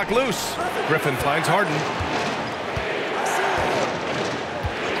ball's knocked loose. Griffin finds Harden.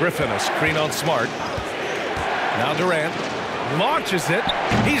 Griffin, a screen on Smart. Now Durant launches it.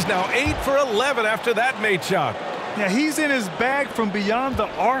 He's now 8 for 11 after that made shot. Yeah, he's in his bag from beyond the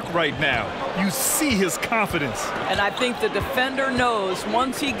arc right now. You see his confidence. And I think the defender knows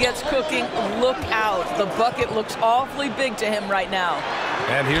once he gets cooking, look out. The bucket looks awfully big to him right now.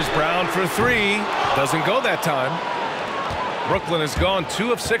 And here's Brown for 3. Doesn't go that time. Brooklyn has gone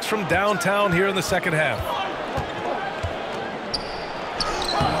 2 of 6 from downtown here in the second half.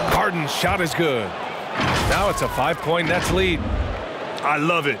 Harden's shot is good. Now it's a 5-point Nets lead. I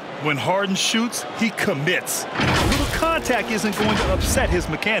love it. When Harden shoots, he commits. A little contact isn't going to upset his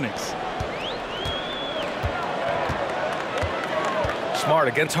mechanics. Smart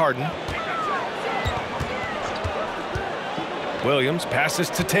against Harden. Williams passes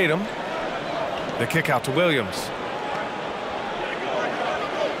to Tatum. The kick out to Williams.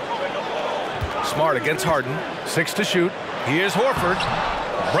 Smart against Harden. 6 to shoot. Here's Horford.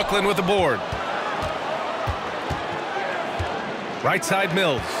 Brooklyn with the board. Right side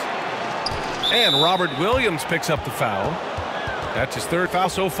Mills. And Robert Williams picks up the foul. That's his 3rd foul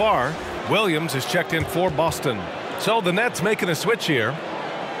so far. Williams is checked in for Boston. So the Nets making a switch here.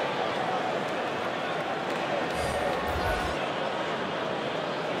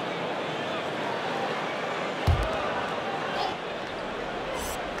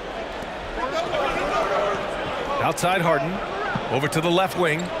 Outside Harden. Over to the left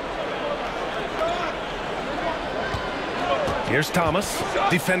wing. Here's Thomas,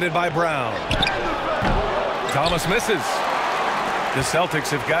 defended by Brown. Thomas misses. The Celtics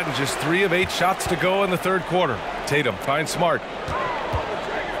have gotten just 3 of 8 shots to go in the 3rd quarter. Tatum finds Smart.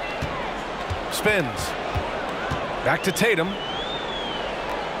 Spins. Back to Tatum.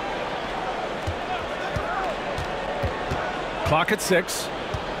 Clock at 6.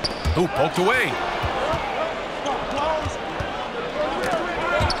 Ooh, poked away.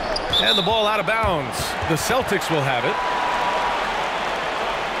 And the ball out of bounds. The Celtics will have it.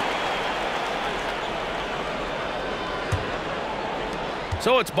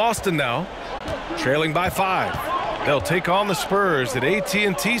 So it's Boston now, trailing by 5. They'll take on the Spurs at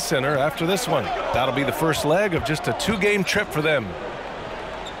AT&T Center after this one. That'll be the first leg of just a 2-game trip for them.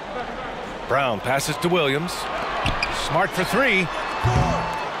 Brown passes to Williams. Smart for 3.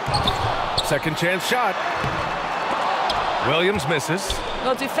 Second chance shot. Williams misses.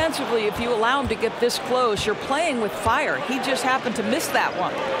 Well, defensively, if you allow him to get this close, you're playing with fire. He just happened to miss that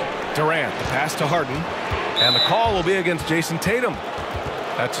one. Durant, the pass to Harden. And the call will be against Jason Tatum.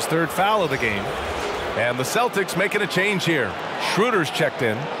 That's his 3rd foul of the game. And the Celtics making a change here. Schroeder's checked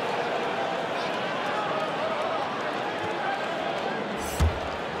in.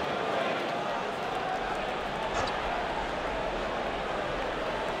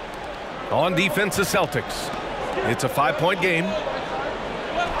 On defense, the Celtics. It's a 5-point game.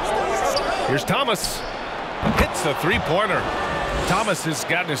 Here's Thomas. Hits the 3-pointer. Thomas has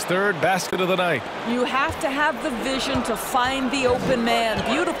gotten his 3rd basket of the night. You have to have the vision to find the open man.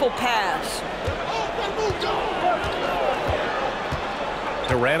 Beautiful pass.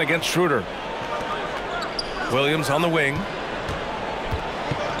 Durant against Schroeder. Williams on the wing.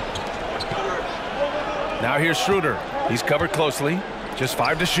 Now here's Schroeder. He's covered closely. Just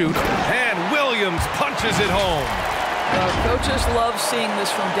 5 to shoot. And Williams punches it home. Coaches love seeing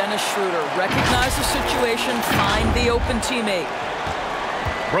this from Dennis Schroeder. Recognize the situation, find the open teammate.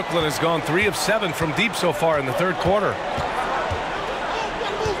 Brooklyn has gone 3 of 7 from deep so far in the 3rd quarter.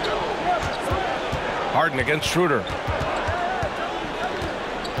 Harden against Schroeder.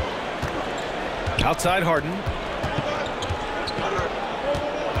 Outside Harden.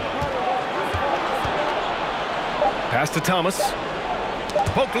 Pass to Thomas.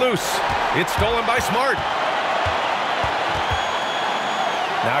 Poke loose. It's stolen by Smart.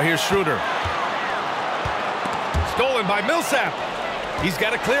 Now here's Schroeder. Stolen by Millsap. He's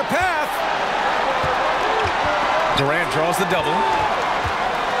got a clear path. Durant draws the double.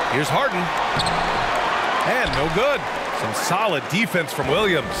 Here's Harden. And no good. Some solid defense from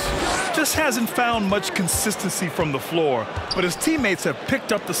Williams. Just hasn't found much consistency from the floor, but his teammates have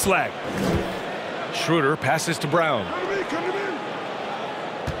picked up the slack. Schroeder passes to Brown.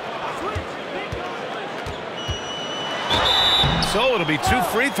 So it'll be 2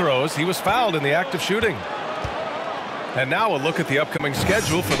 free throws. He was fouled in the act of shooting. And now a look at the upcoming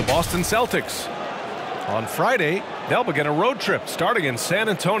schedule for the Boston Celtics. On Friday, they'll begin a road trip starting in San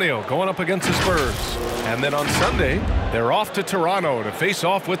Antonio, going up against the Spurs. And then on Sunday, they're off to Toronto to face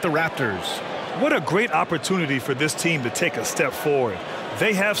off with the Raptors. What a great opportunity for this team to take a step forward.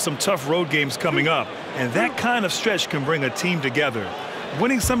 They have some tough road games coming up, and that kind of stretch can bring a team together.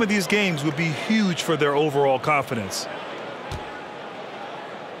 Winning some of these games would be huge for their overall confidence.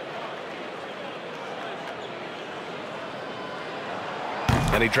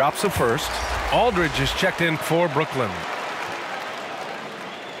 And he drops the first. Aldridge is checked in for Brooklyn.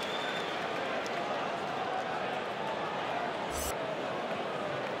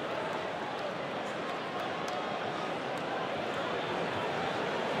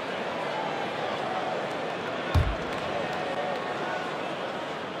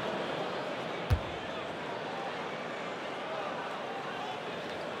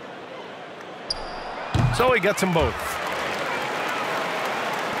 So he gets them both.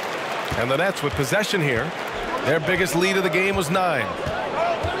 And the Nets with possession here. Their biggest lead of the game was 9.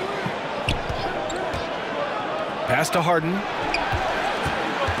 Pass to Harden.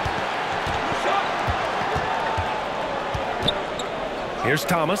 Here's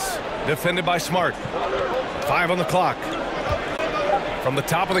Thomas, defended by Smart. 5 on the clock. From the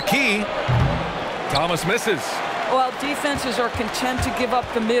top of the key, Thomas misses. Well, defenses are content to give up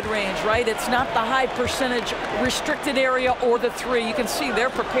the mid-range, right? It's not the high percentage restricted area or the 3. You can see they're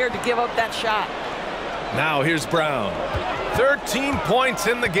prepared to give up that shot. Now here's Brown. 13 points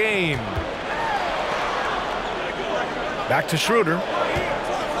in the game. Back to Schroeder.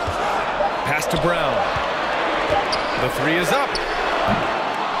 Pass to Brown. The 3 is up.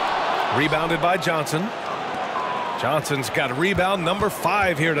 Rebounded by Johnson. Johnson's got rebound number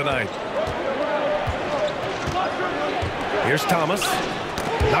 5 here tonight. Here's Thomas.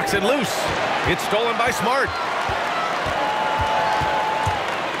 Knocks it loose. It's stolen by Smart.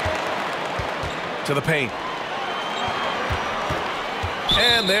 To the paint.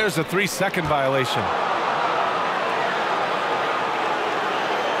 And there's a 3-second violation.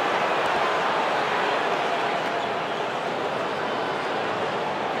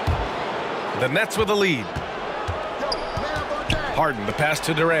 The Nets with the lead. Harden, the pass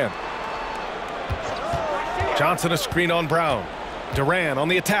to Durant. Johnson a screen on Brown. Durant on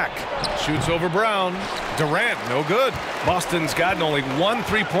the attack. Shoots over Brown. Durant, no good. Boston's gotten only 1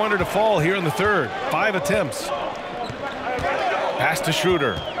 3-pointer to fall here in the 3rd. 5 attempts. Pass to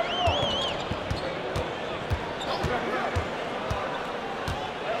Schroeder.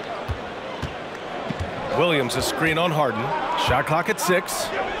 Williams a screen on Harden. Shot clock at 6.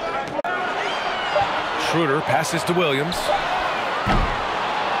 Schroeder passes to Williams.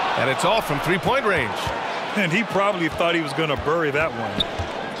 And it's off from 3-point range. And he probably thought he was going to bury that one.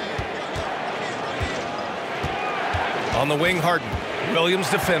 On the wing, Harden.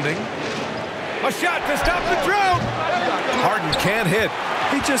 Williams defending. A shot to stop the drought. Harden can't hit.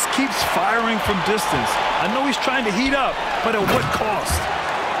 He just keeps firing from distance. I know he's trying to heat up, but at what cost?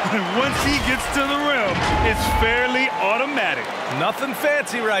 And once he gets to the rim, it's fairly automatic. Nothing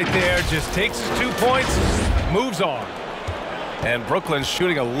fancy right there. Just takes his 2 points, moves on. And Brooklyn's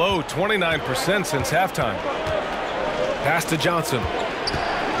shooting a low 29% since halftime. Pass to Johnson.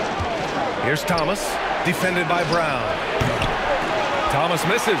 Here's Thomas, defended by Brown. Thomas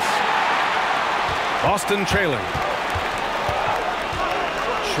misses. Boston trailing.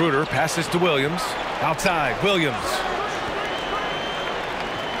 Schroeder passes to Williams. Outside, Williams.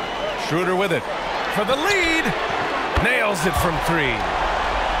 Schroeder with it. For the lead. Nails it from 3.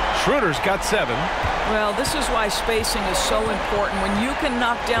 Schroeder's got 7. Well, this is why spacing is so important. When you can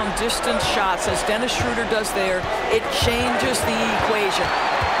knock down distance shots, as Dennis Schroeder does there, it changes the equation.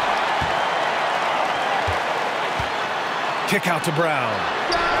 Kick out to Brown.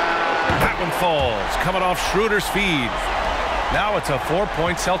 That one falls, coming off Schroeder's feed. Now it's a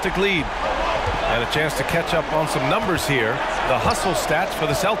 4-point Celtic lead. And a chance to catch up on some numbers here. The hustle stats for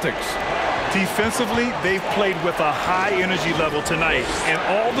the Celtics. Defensively, they've played with a high energy level tonight, and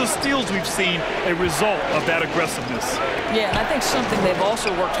all the steals we've seen a result of that aggressiveness. Yeah, and I think something they've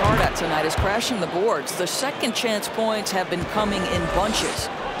also worked hard at tonight is crashing the boards. The second chance points have been coming in bunches.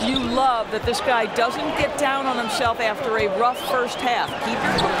 You love that this guy doesn't get down on himself after a rough first half. Keep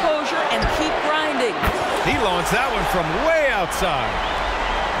your composure and keep grinding. He launched that one from way outside.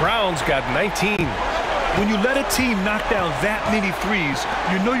 Brown's got 19. When you let a team knock down that many threes,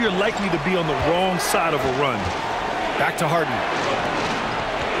 you know you're likely to be on the wrong side of a run. Back to Harden.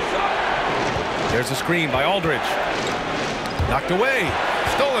 There's a screen by Aldridge. Knocked away.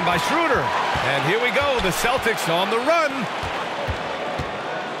 Stolen by Schroeder. And here we go. The Celtics on the run.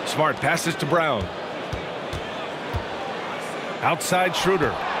 Smart passes to Brown. Outside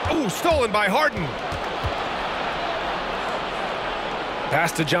Schroeder. Oh, stolen by Harden.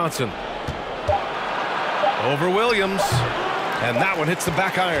 Pass to Johnson. Over Williams. And that one hits the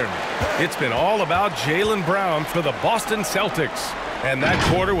back iron. It's been all about Jaylen Brown for the Boston Celtics. And that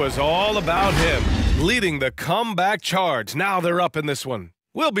quarter was all about him, leading the comeback charge. Now they're up in this one.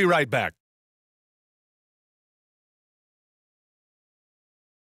 We'll be right back.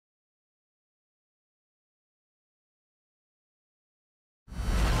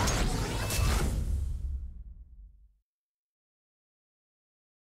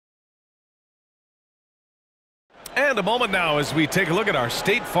 And a moment now as we take a look at our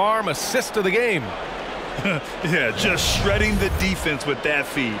State Farm assist of the game. Yeah, just shredding the defense with that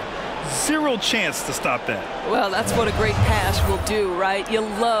feed. Zero chance to stop that. Well, that's what a great pass will do, right? You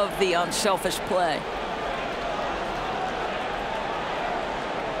love the unselfish play.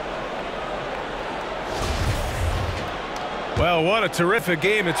 Well, what a terrific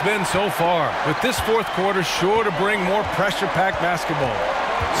game it's been so far. With this fourth quarter sure to bring more pressure-packed basketball.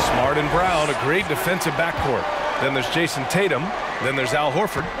 Smart and Brown, a great defensive backcourt. Then there's Jason Tatum. Then there's Al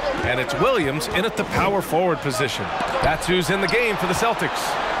Horford. And it's Williams in at the power forward position. That's who's in the game for the Celtics.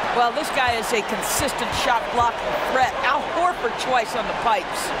 Well, this guy is a consistent shot blocking threat. Al Horford twice on the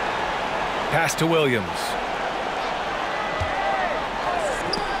pipes. Pass to Williams.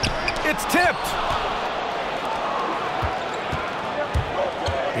 It's tipped.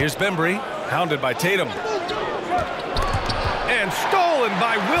 Here's Bembry, hounded by Tatum. And stolen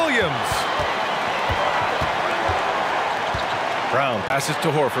by Williams. Brown passes to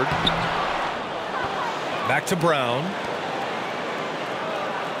Horford. Back to Brown.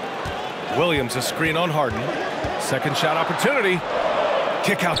 Williams a screen on Harden. Second shot opportunity.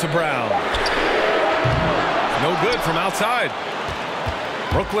 Kick out to Brown. No good from outside.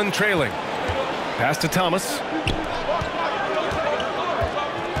 Brooklyn trailing. Pass to Thomas.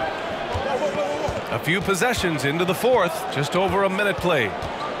 A few possessions into the fourth. Just over a minute played.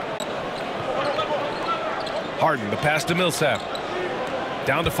 Harden the pass to Millsap.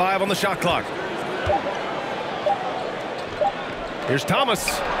 Down to 5 on the shot clock. Here's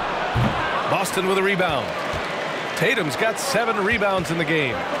Thomas. Boston with a rebound. Tatum's got 7 rebounds in the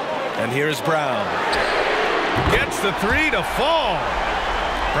game. And here's Brown. Gets the 3 to fall.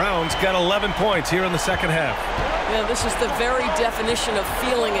 Brown's got 11 points here in the second half. Yeah, this is the very definition of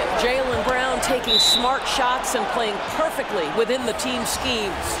feeling it. Jaylen Brown taking smart shots and playing perfectly within the team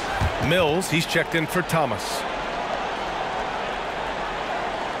schemes. Mills, he's checked in for Thomas.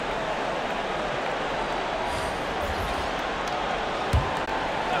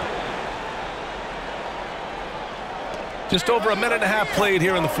 Just over a minute and a half played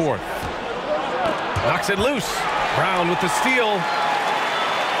here in the fourth. Knocks it loose. Brown with the steal.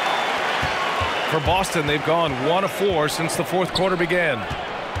 For Boston, they've gone 1 of 4 since the fourth quarter began.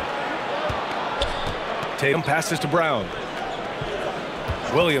 Tatum passes to Brown.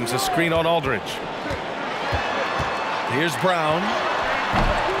 Williams a screen on Aldridge. Here's Brown.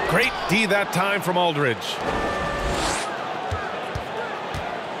 Great D that time from Aldridge.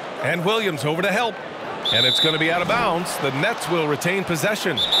 And Williams over to help. And it's going to be out of bounds. The Nets will retain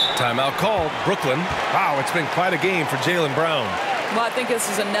possession. Timeout called. Brooklyn. Wow, it's been quite a game for Jaylen Brown. Well, I think this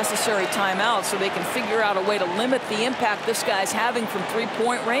is a necessary timeout so they can figure out a way to limit the impact this guy's having from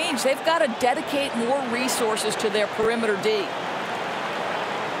three-point range. They've got to dedicate more resources to their perimeter D.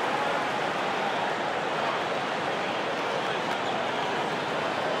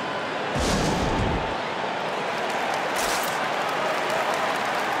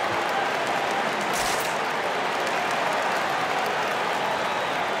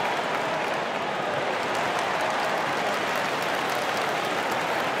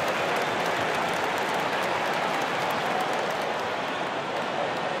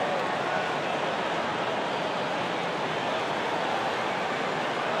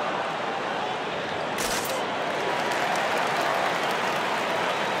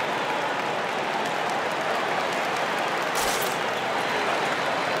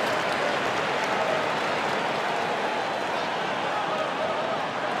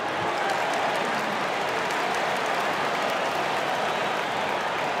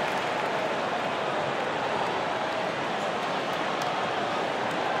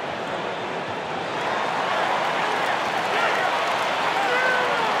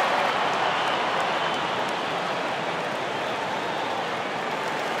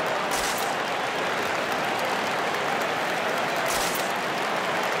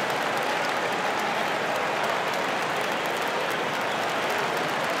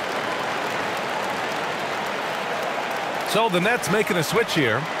 So the Nets making a switch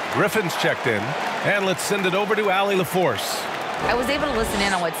here. Griffin's checked in. And let's send it over to Allie LaForce. I was able to listen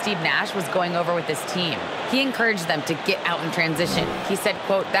in on what Steve Nash was going over with his team. He encouraged them to get out in transition. He said,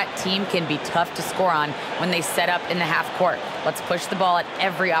 quote, that team can be tough to score on when they set up in the half court. Let's push the ball at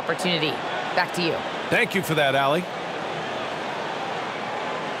every opportunity. Back to you. Thank you for that, Allie.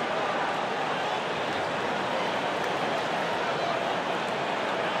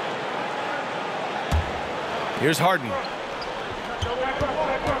 Here's Harden.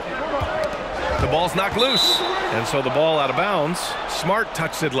 The ball's knocked loose, and so the ball out of bounds. Smart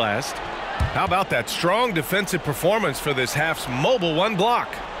touched it last. How about that strong defensive performance for this half's mobile one block?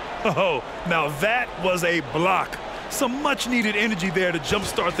 Oh, now that was a block. Some much-needed energy there to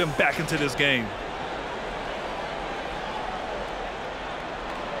jumpstart them back into this game.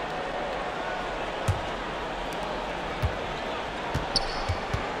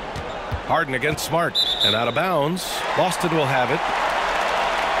 Harden against Smart, and out of bounds. Boston will have it.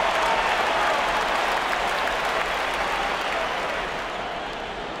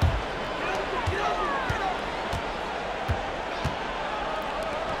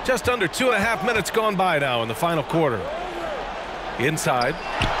 Just under 2.5 minutes gone by now in the final quarter. Inside.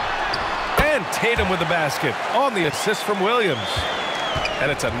 And Tatum with the basket on the assist from Williams.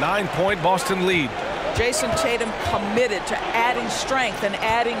 And it's a 9-point Boston lead. Jason Tatum committed to adding strength and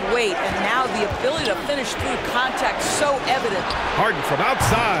adding weight, and now the ability to finish through contact so evident. Harden from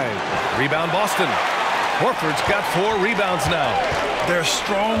outside. Rebound Boston. Horford's got 4 rebounds now. Their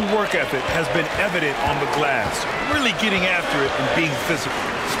strong work ethic has been evident on the glass, really getting after it and being physical.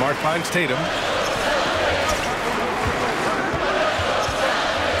 Smart finds Tatum.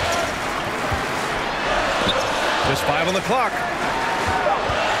 Just 5 on the clock.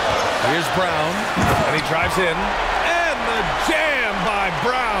 Here's Brown, and he drives in, and the jam by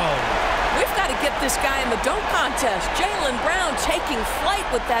Brown. We've got to get this guy in the dunk contest. Jaylen Brown taking flight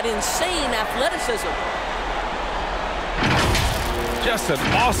with that insane athleticism. Just an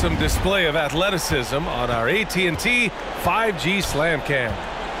awesome display of athleticism on our AT&T 5G Slam Cam.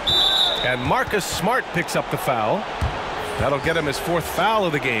 And Marcus Smart picks up the foul. That'll get him his 4th foul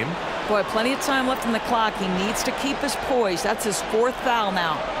of the game. Boy, plenty of time left in the clock. He needs to keep his poise. That's his 4th foul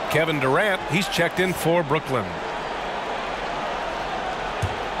now. Kevin Durant, he's checked in for Brooklyn.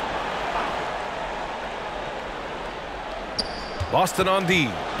 Boston on D.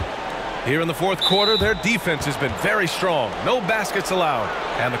 Here in the 4th quarter, their defense has been very strong. No baskets allowed.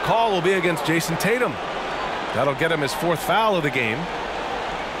 And the call will be against Jason Tatum. That'll get him his 4th foul of the game.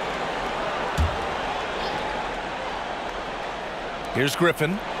 Here's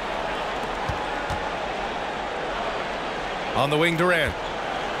Griffin. On the wing, Durant.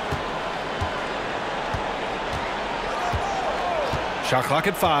 Shot clock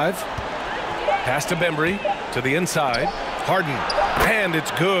at 5. Pass to Bembry to the inside. Harden, and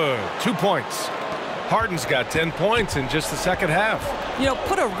it's good. 2 points. Harden's got 10 points in just the second half. You know,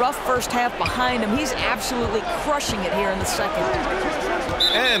 put a rough first half behind him. He's absolutely crushing it here in the second.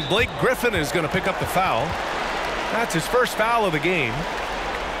 And Blake Griffin is going to pick up the foul. That's his 1st foul of the game.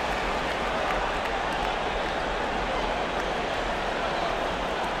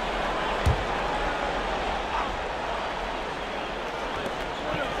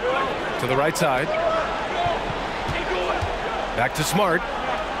 To the right side. Back to Smart.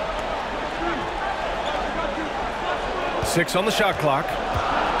 6 on the shot clock.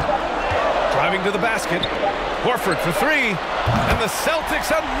 Driving to the basket. Horford for 3. And the Celtics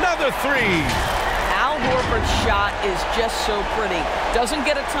another 3. Al Horford's shot is just so pretty. Doesn't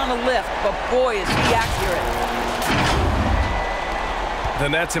get a ton of lift, but boy, is he accurate. The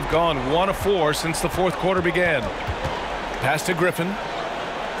Nets have gone 1 of 4 since the 4th quarter began. Pass to Griffin.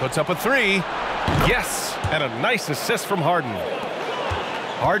 Puts up a 3. Yes, and a nice assist from Harden.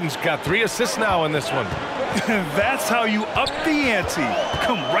 Harden's got 3 assists now in this one. That's how you up the ante.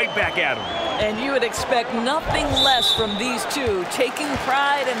 Come right back at him. And you would expect nothing less from these two, taking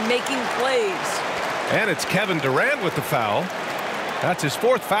pride and making plays. And it's Kevin Durant with the foul. That's his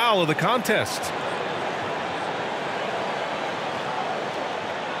 4th foul of the contest.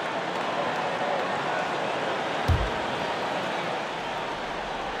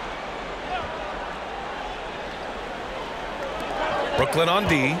 Brooklyn on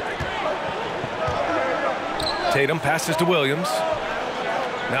D. Tatum passes to Williams.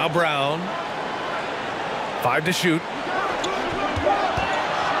 Now Brown. 5 to shoot.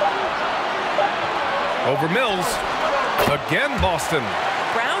 Over Mills. Again Boston.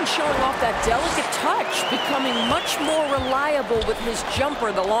 Brown showing off that delicate touch, becoming much more reliable with his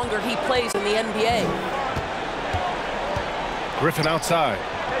jumper the longer he plays in the NBA. Griffin outside.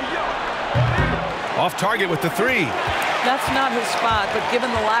 Off target with the 3. That's not his spot, but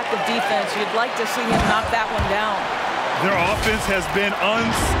given the lack of defense, you'd like to see him knock that one down. Their offense has been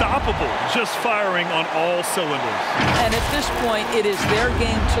unstoppable, just firing on all cylinders. And at this point, it is their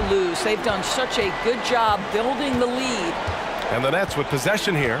game to lose. They've done such a good job building the lead. And the Nets with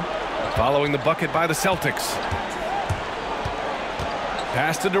possession here, following the bucket by the Celtics.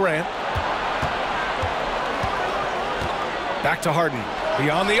 Pass to Durant. Back to Harden.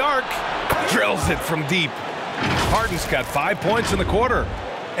 Beyond the arc. Drills it from deep. Harden's got 5 points in the quarter.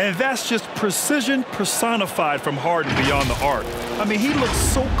 And that's just precision personified from Harden beyond the arc. I mean, he looks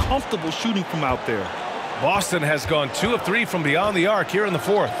so comfortable shooting from out there. Boston has gone 2 of 3 from beyond the arc here in the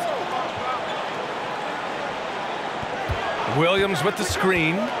fourth. Williams with the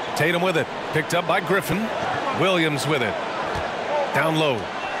screen. Tatum with it. Picked up by Griffin. Williams with it. Down low.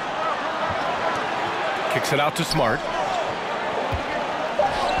 Kicks it out to Smart.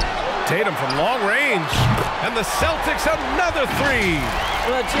 Tatum from long range. And the Celtics another three.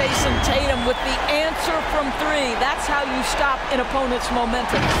 Well, Jason Tatum with the answer from 3. That's how you stop an opponent's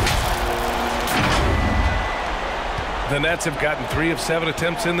momentum. The Nets have gotten 3 of 7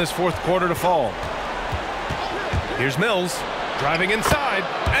 attempts in this fourth quarter to fall. Here's Mills driving inside,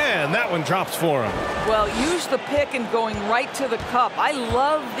 and that one drops for him. Well, use the pick and going right to the cup. I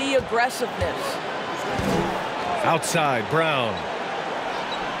love the aggressiveness. Outside, Brown.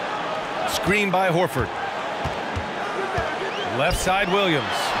 Screen by Horford. Left side, Williams.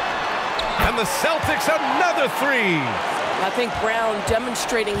 And the Celtics another 3. I think Brown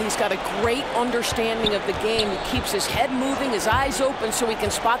demonstrating he's got a great understanding of the game. He keeps his head moving, his eyes open so he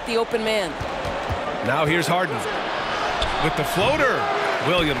can spot the open man. Now here's Harden. With the floater.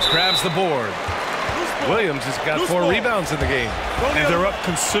 Williams grabs the board. Williams has got 4 rebounds in the game. And they're up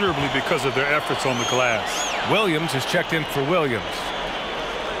considerably because of their efforts on the glass. Williams is checked in for Williams.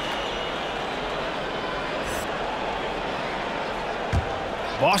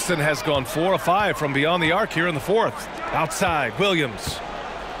 Boston has gone 4 of 5 from beyond the arc here in the fourth. Outside, Williams.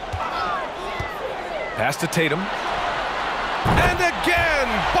 Pass to Tatum. And again,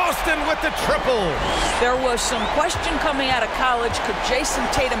 Boston with the triple. There was some question coming out of college. Could Jason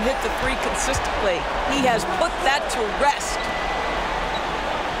Tatum hit the 3 consistently? He has put that to rest.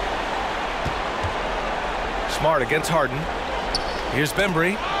 Smart against Harden. Here's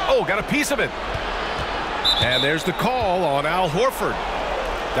Bembry. Oh, got a piece of it. And there's the call on Al Horford.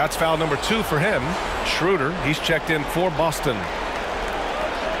 That's foul number 2 for him. Schroeder, he's checked in for Boston.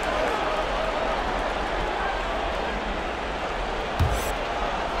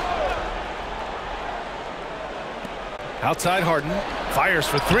 Outside Harden, fires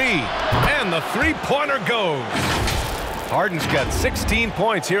for 3, and the 3-pointer goes. Harden's got 16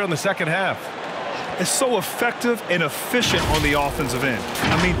 points here in the second half. It's so effective and efficient on the offensive end.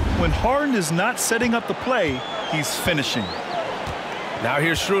 I mean, when Harden is not setting up the play, he's finishing. Now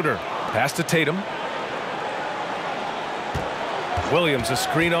here's Schroeder. Pass to Tatum. Williams a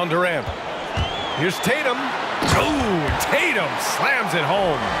screen on Durant. Here's Tatum. Oh, Tatum slams it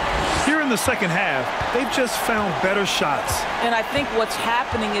home. Here in the second half, they've just found better shots. And I think what's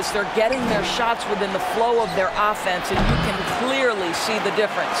happening is they're getting their shots within the flow of their offense, and you can clearly see the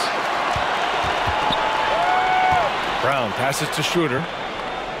difference. Brown passes to Schroeder.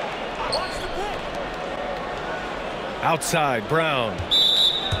 Outside, Brown.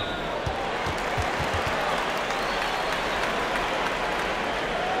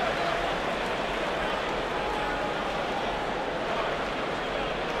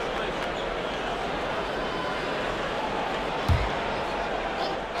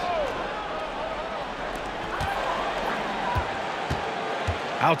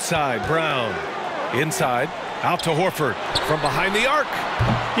 Outside, Brown. Inside, out to Horford. From behind the arc.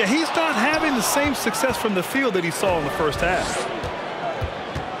 Yeah, he's not having the same success from the field that he saw in the first half.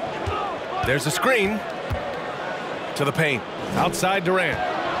 There's a screen. To the paint. Outside Durant.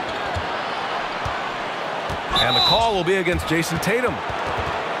 And the call will be against Jason Tatum.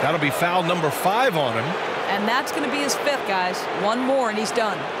 That'll be foul number 5 on him. And that's going to be his 5th, guys. 1 more and he's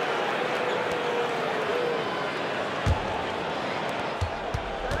done.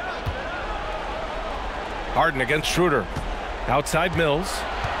 Harden against Schroeder. Outside Mills.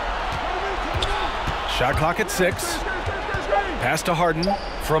 Shot clock at 6. Pass to Harden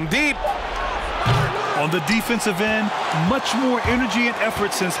from deep. On the defensive end, much more energy and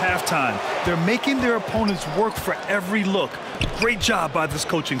effort since halftime. They're making their opponents work for every look. Great job by this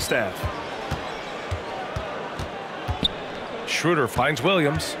coaching staff. Schroeder finds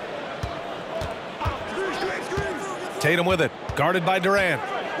Williams. Tatum with it. Guarded by Durant.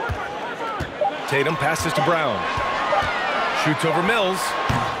 Tatum passes to Brown. Shoots over Mills.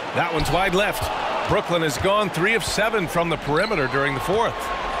 That one's wide left. Brooklyn has gone 3 of 7 from the perimeter during the fourth.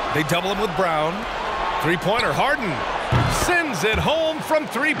 They double him with Brown. 3-pointer, Harden. Sends it home from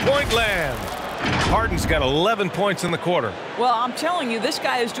three-point land. Harden's got 11 points in the quarter. Well, I'm telling you, this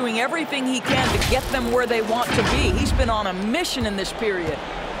guy is doing everything he can to get them where they want to be. He's been on a mission in this period.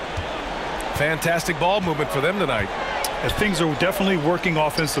 Fantastic ball movement for them tonight. As things are definitely working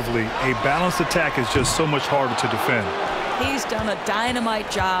offensively, a balanced attack is just so much harder to defend. He's done a dynamite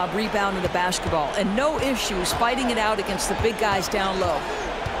job rebounding the basketball and no issues fighting it out against the big guys down low.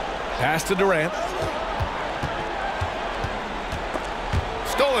 Pass to Durant.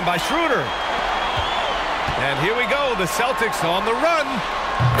 Stolen by Schroeder. And here we go, the Celtics on the run.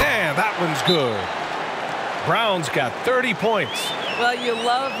 And that one's good. Brown's got 30 points. Well, you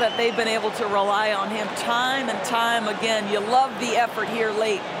love that they've been able to rely on him time and time again. You love the effort here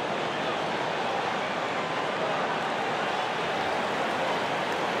late.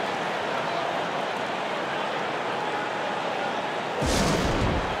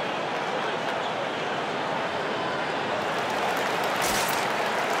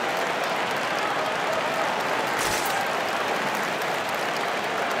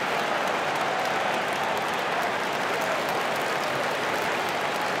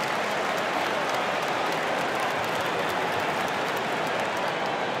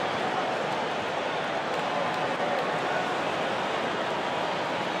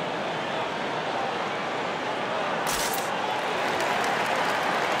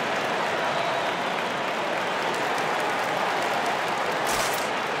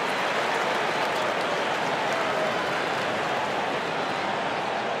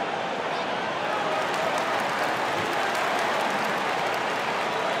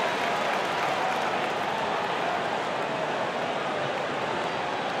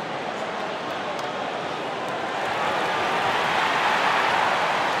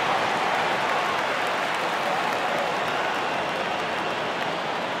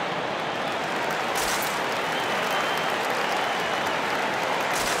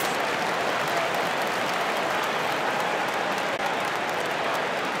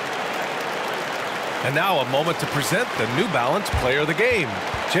 And now a moment to present the New Balance Player of the Game,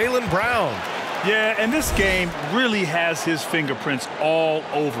 Jaylen Brown. Yeah, and this game really has his fingerprints all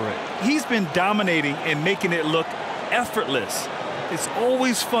over it. He's been dominating and making it look effortless. It's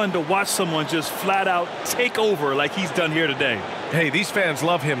always fun to watch someone just flat out take over like he's done here today. Hey, these fans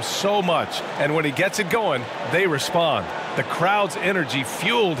love him so much, and when he gets it going, they respond. The crowd's energy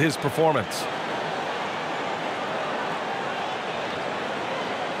fueled his performance.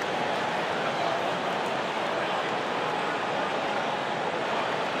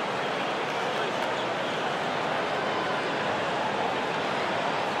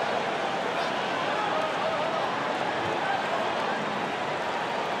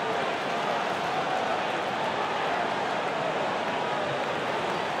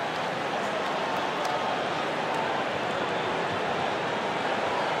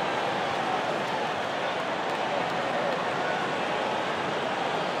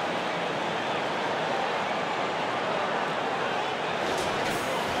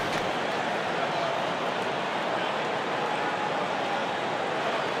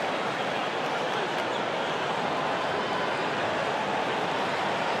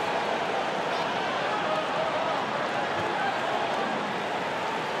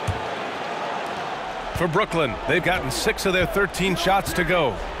 For Brooklyn, they've gotten 6 of their 13 shots to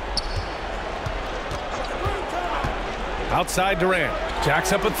go. Outside Durant.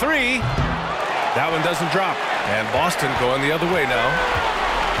 Jacks up a 3. That one doesn't drop. And Boston going the other way now.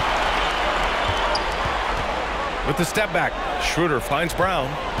 With the step back, Schroeder finds Brown.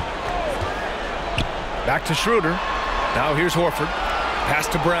 Back to Schroeder. Now here's Horford. Pass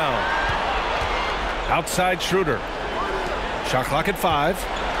to Brown. Outside Schroeder. Shot clock at 5.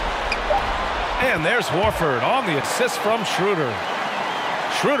 And there's Horford on the assist from Schroeder.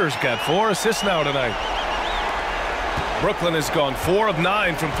 Schroeder's got 4 assists now tonight. Brooklyn has gone 4 of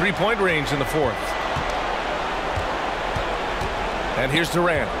 9 from three-point range in the 4th. And here's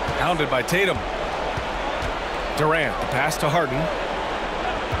Durant, hounded by Tatum. Durant, the pass to Harden.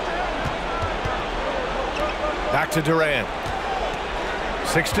 Back to Durant.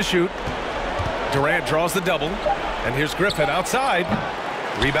 6 to shoot. Durant draws the double. And here's Griffin outside.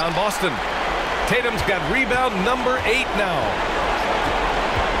 Rebound Boston. Tatum's got rebound number 8 now.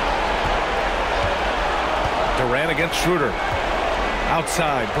 Durant against Schroeder.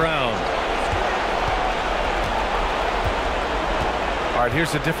 Outside, Brown. All right,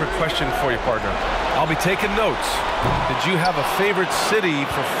 here's a different question for you, partner. I'll be taking notes. Did you have a favorite city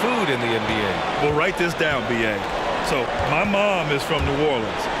for food in the NBA? Well, write this down, B.A. So my mom is from New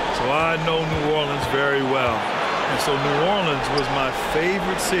Orleans, so I know New Orleans very well. And so New Orleans was my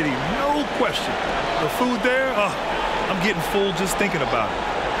favorite city, no question. The food there, I'm getting full just thinking about it.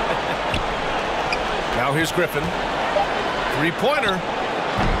 Now here's Griffin. Three-pointer.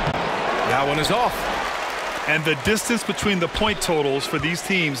 That one is off. And the distance between the point totals for these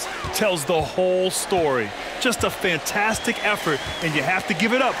teams tells the whole story. Just a fantastic effort, and you have to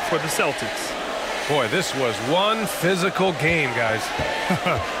give it up for the Celtics. Boy, this was one physical game, guys.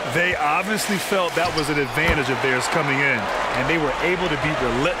 They obviously felt that was an advantage of theirs coming in, and they were able to be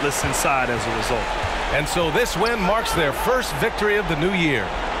relentless inside as a result. And so this win marks their first victory of the new year.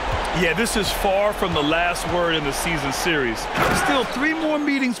 Yeah, this is far from the last word in the season series. Still 3 more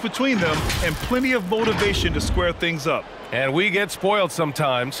meetings between them and plenty of motivation to square things up. And we get spoiled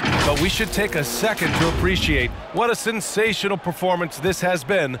sometimes, but we should take a second to appreciate what a sensational performance this has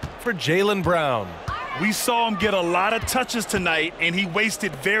been for Jaylen Brown. We saw him get a lot of touches tonight, and he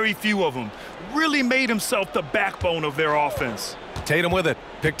wasted very few of them. Really made himself the backbone of their offense. Tatum with it,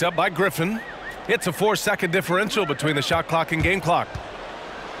 picked up by Griffin. It's a 4-second differential between the shot clock and game clock.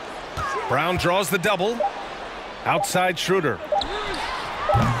 Brown draws the double. Outside Schroeder.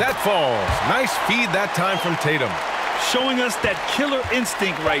 That falls. Nice feed that time from Tatum. Showing us that killer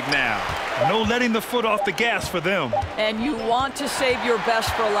instinct right now. No letting the foot off the gas for them. And you want to save your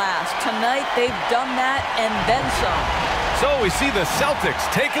best for last. Tonight, they've done that and then some. So we see the Celtics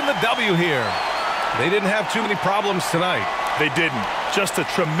taking the W here. They didn't have too many problems tonight. They didn't. Just a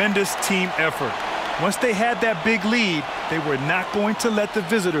tremendous team effort. Once they had that big lead, they were not going to let the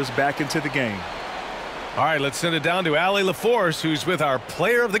visitors back into the game. All right, let's send it down to Allie LaForce, who's with our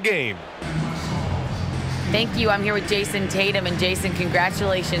player of the game. Thank you. I'm here with Jason Tatum. And Jason,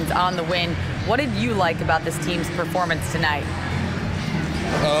 congratulations on the win. What did you like about this team's performance tonight?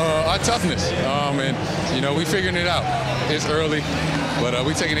 Our toughness. And, you know, we figuring it out. It's early, but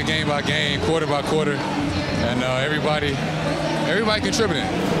we taking it game by game, quarter by quarter, and everybody contributing.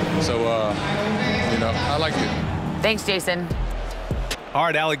 So, you know, I like it. Thanks, Jason. All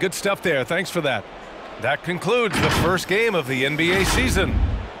right, Allie, good stuff there. Thanks for that. That concludes the first game of the NBA season.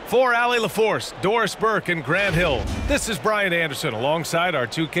 For Allie LaForce, Doris Burke, and Grant Hill, this is Brian Anderson alongside our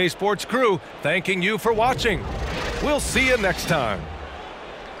 2K Sports crew, thanking you for watching. We'll see you next time.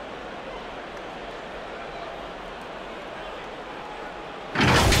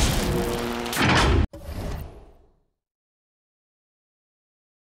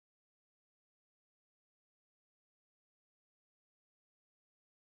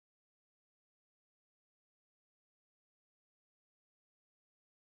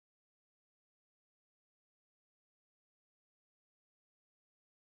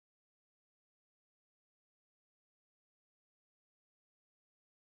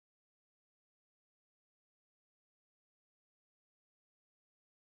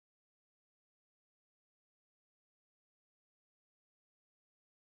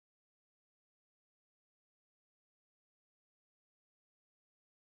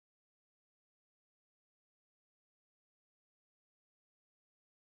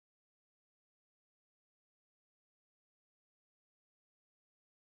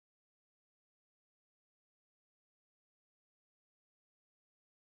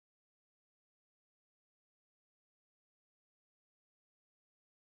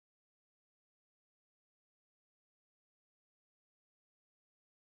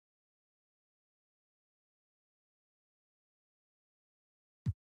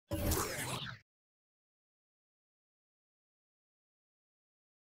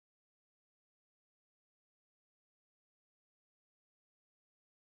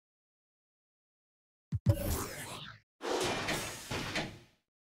 You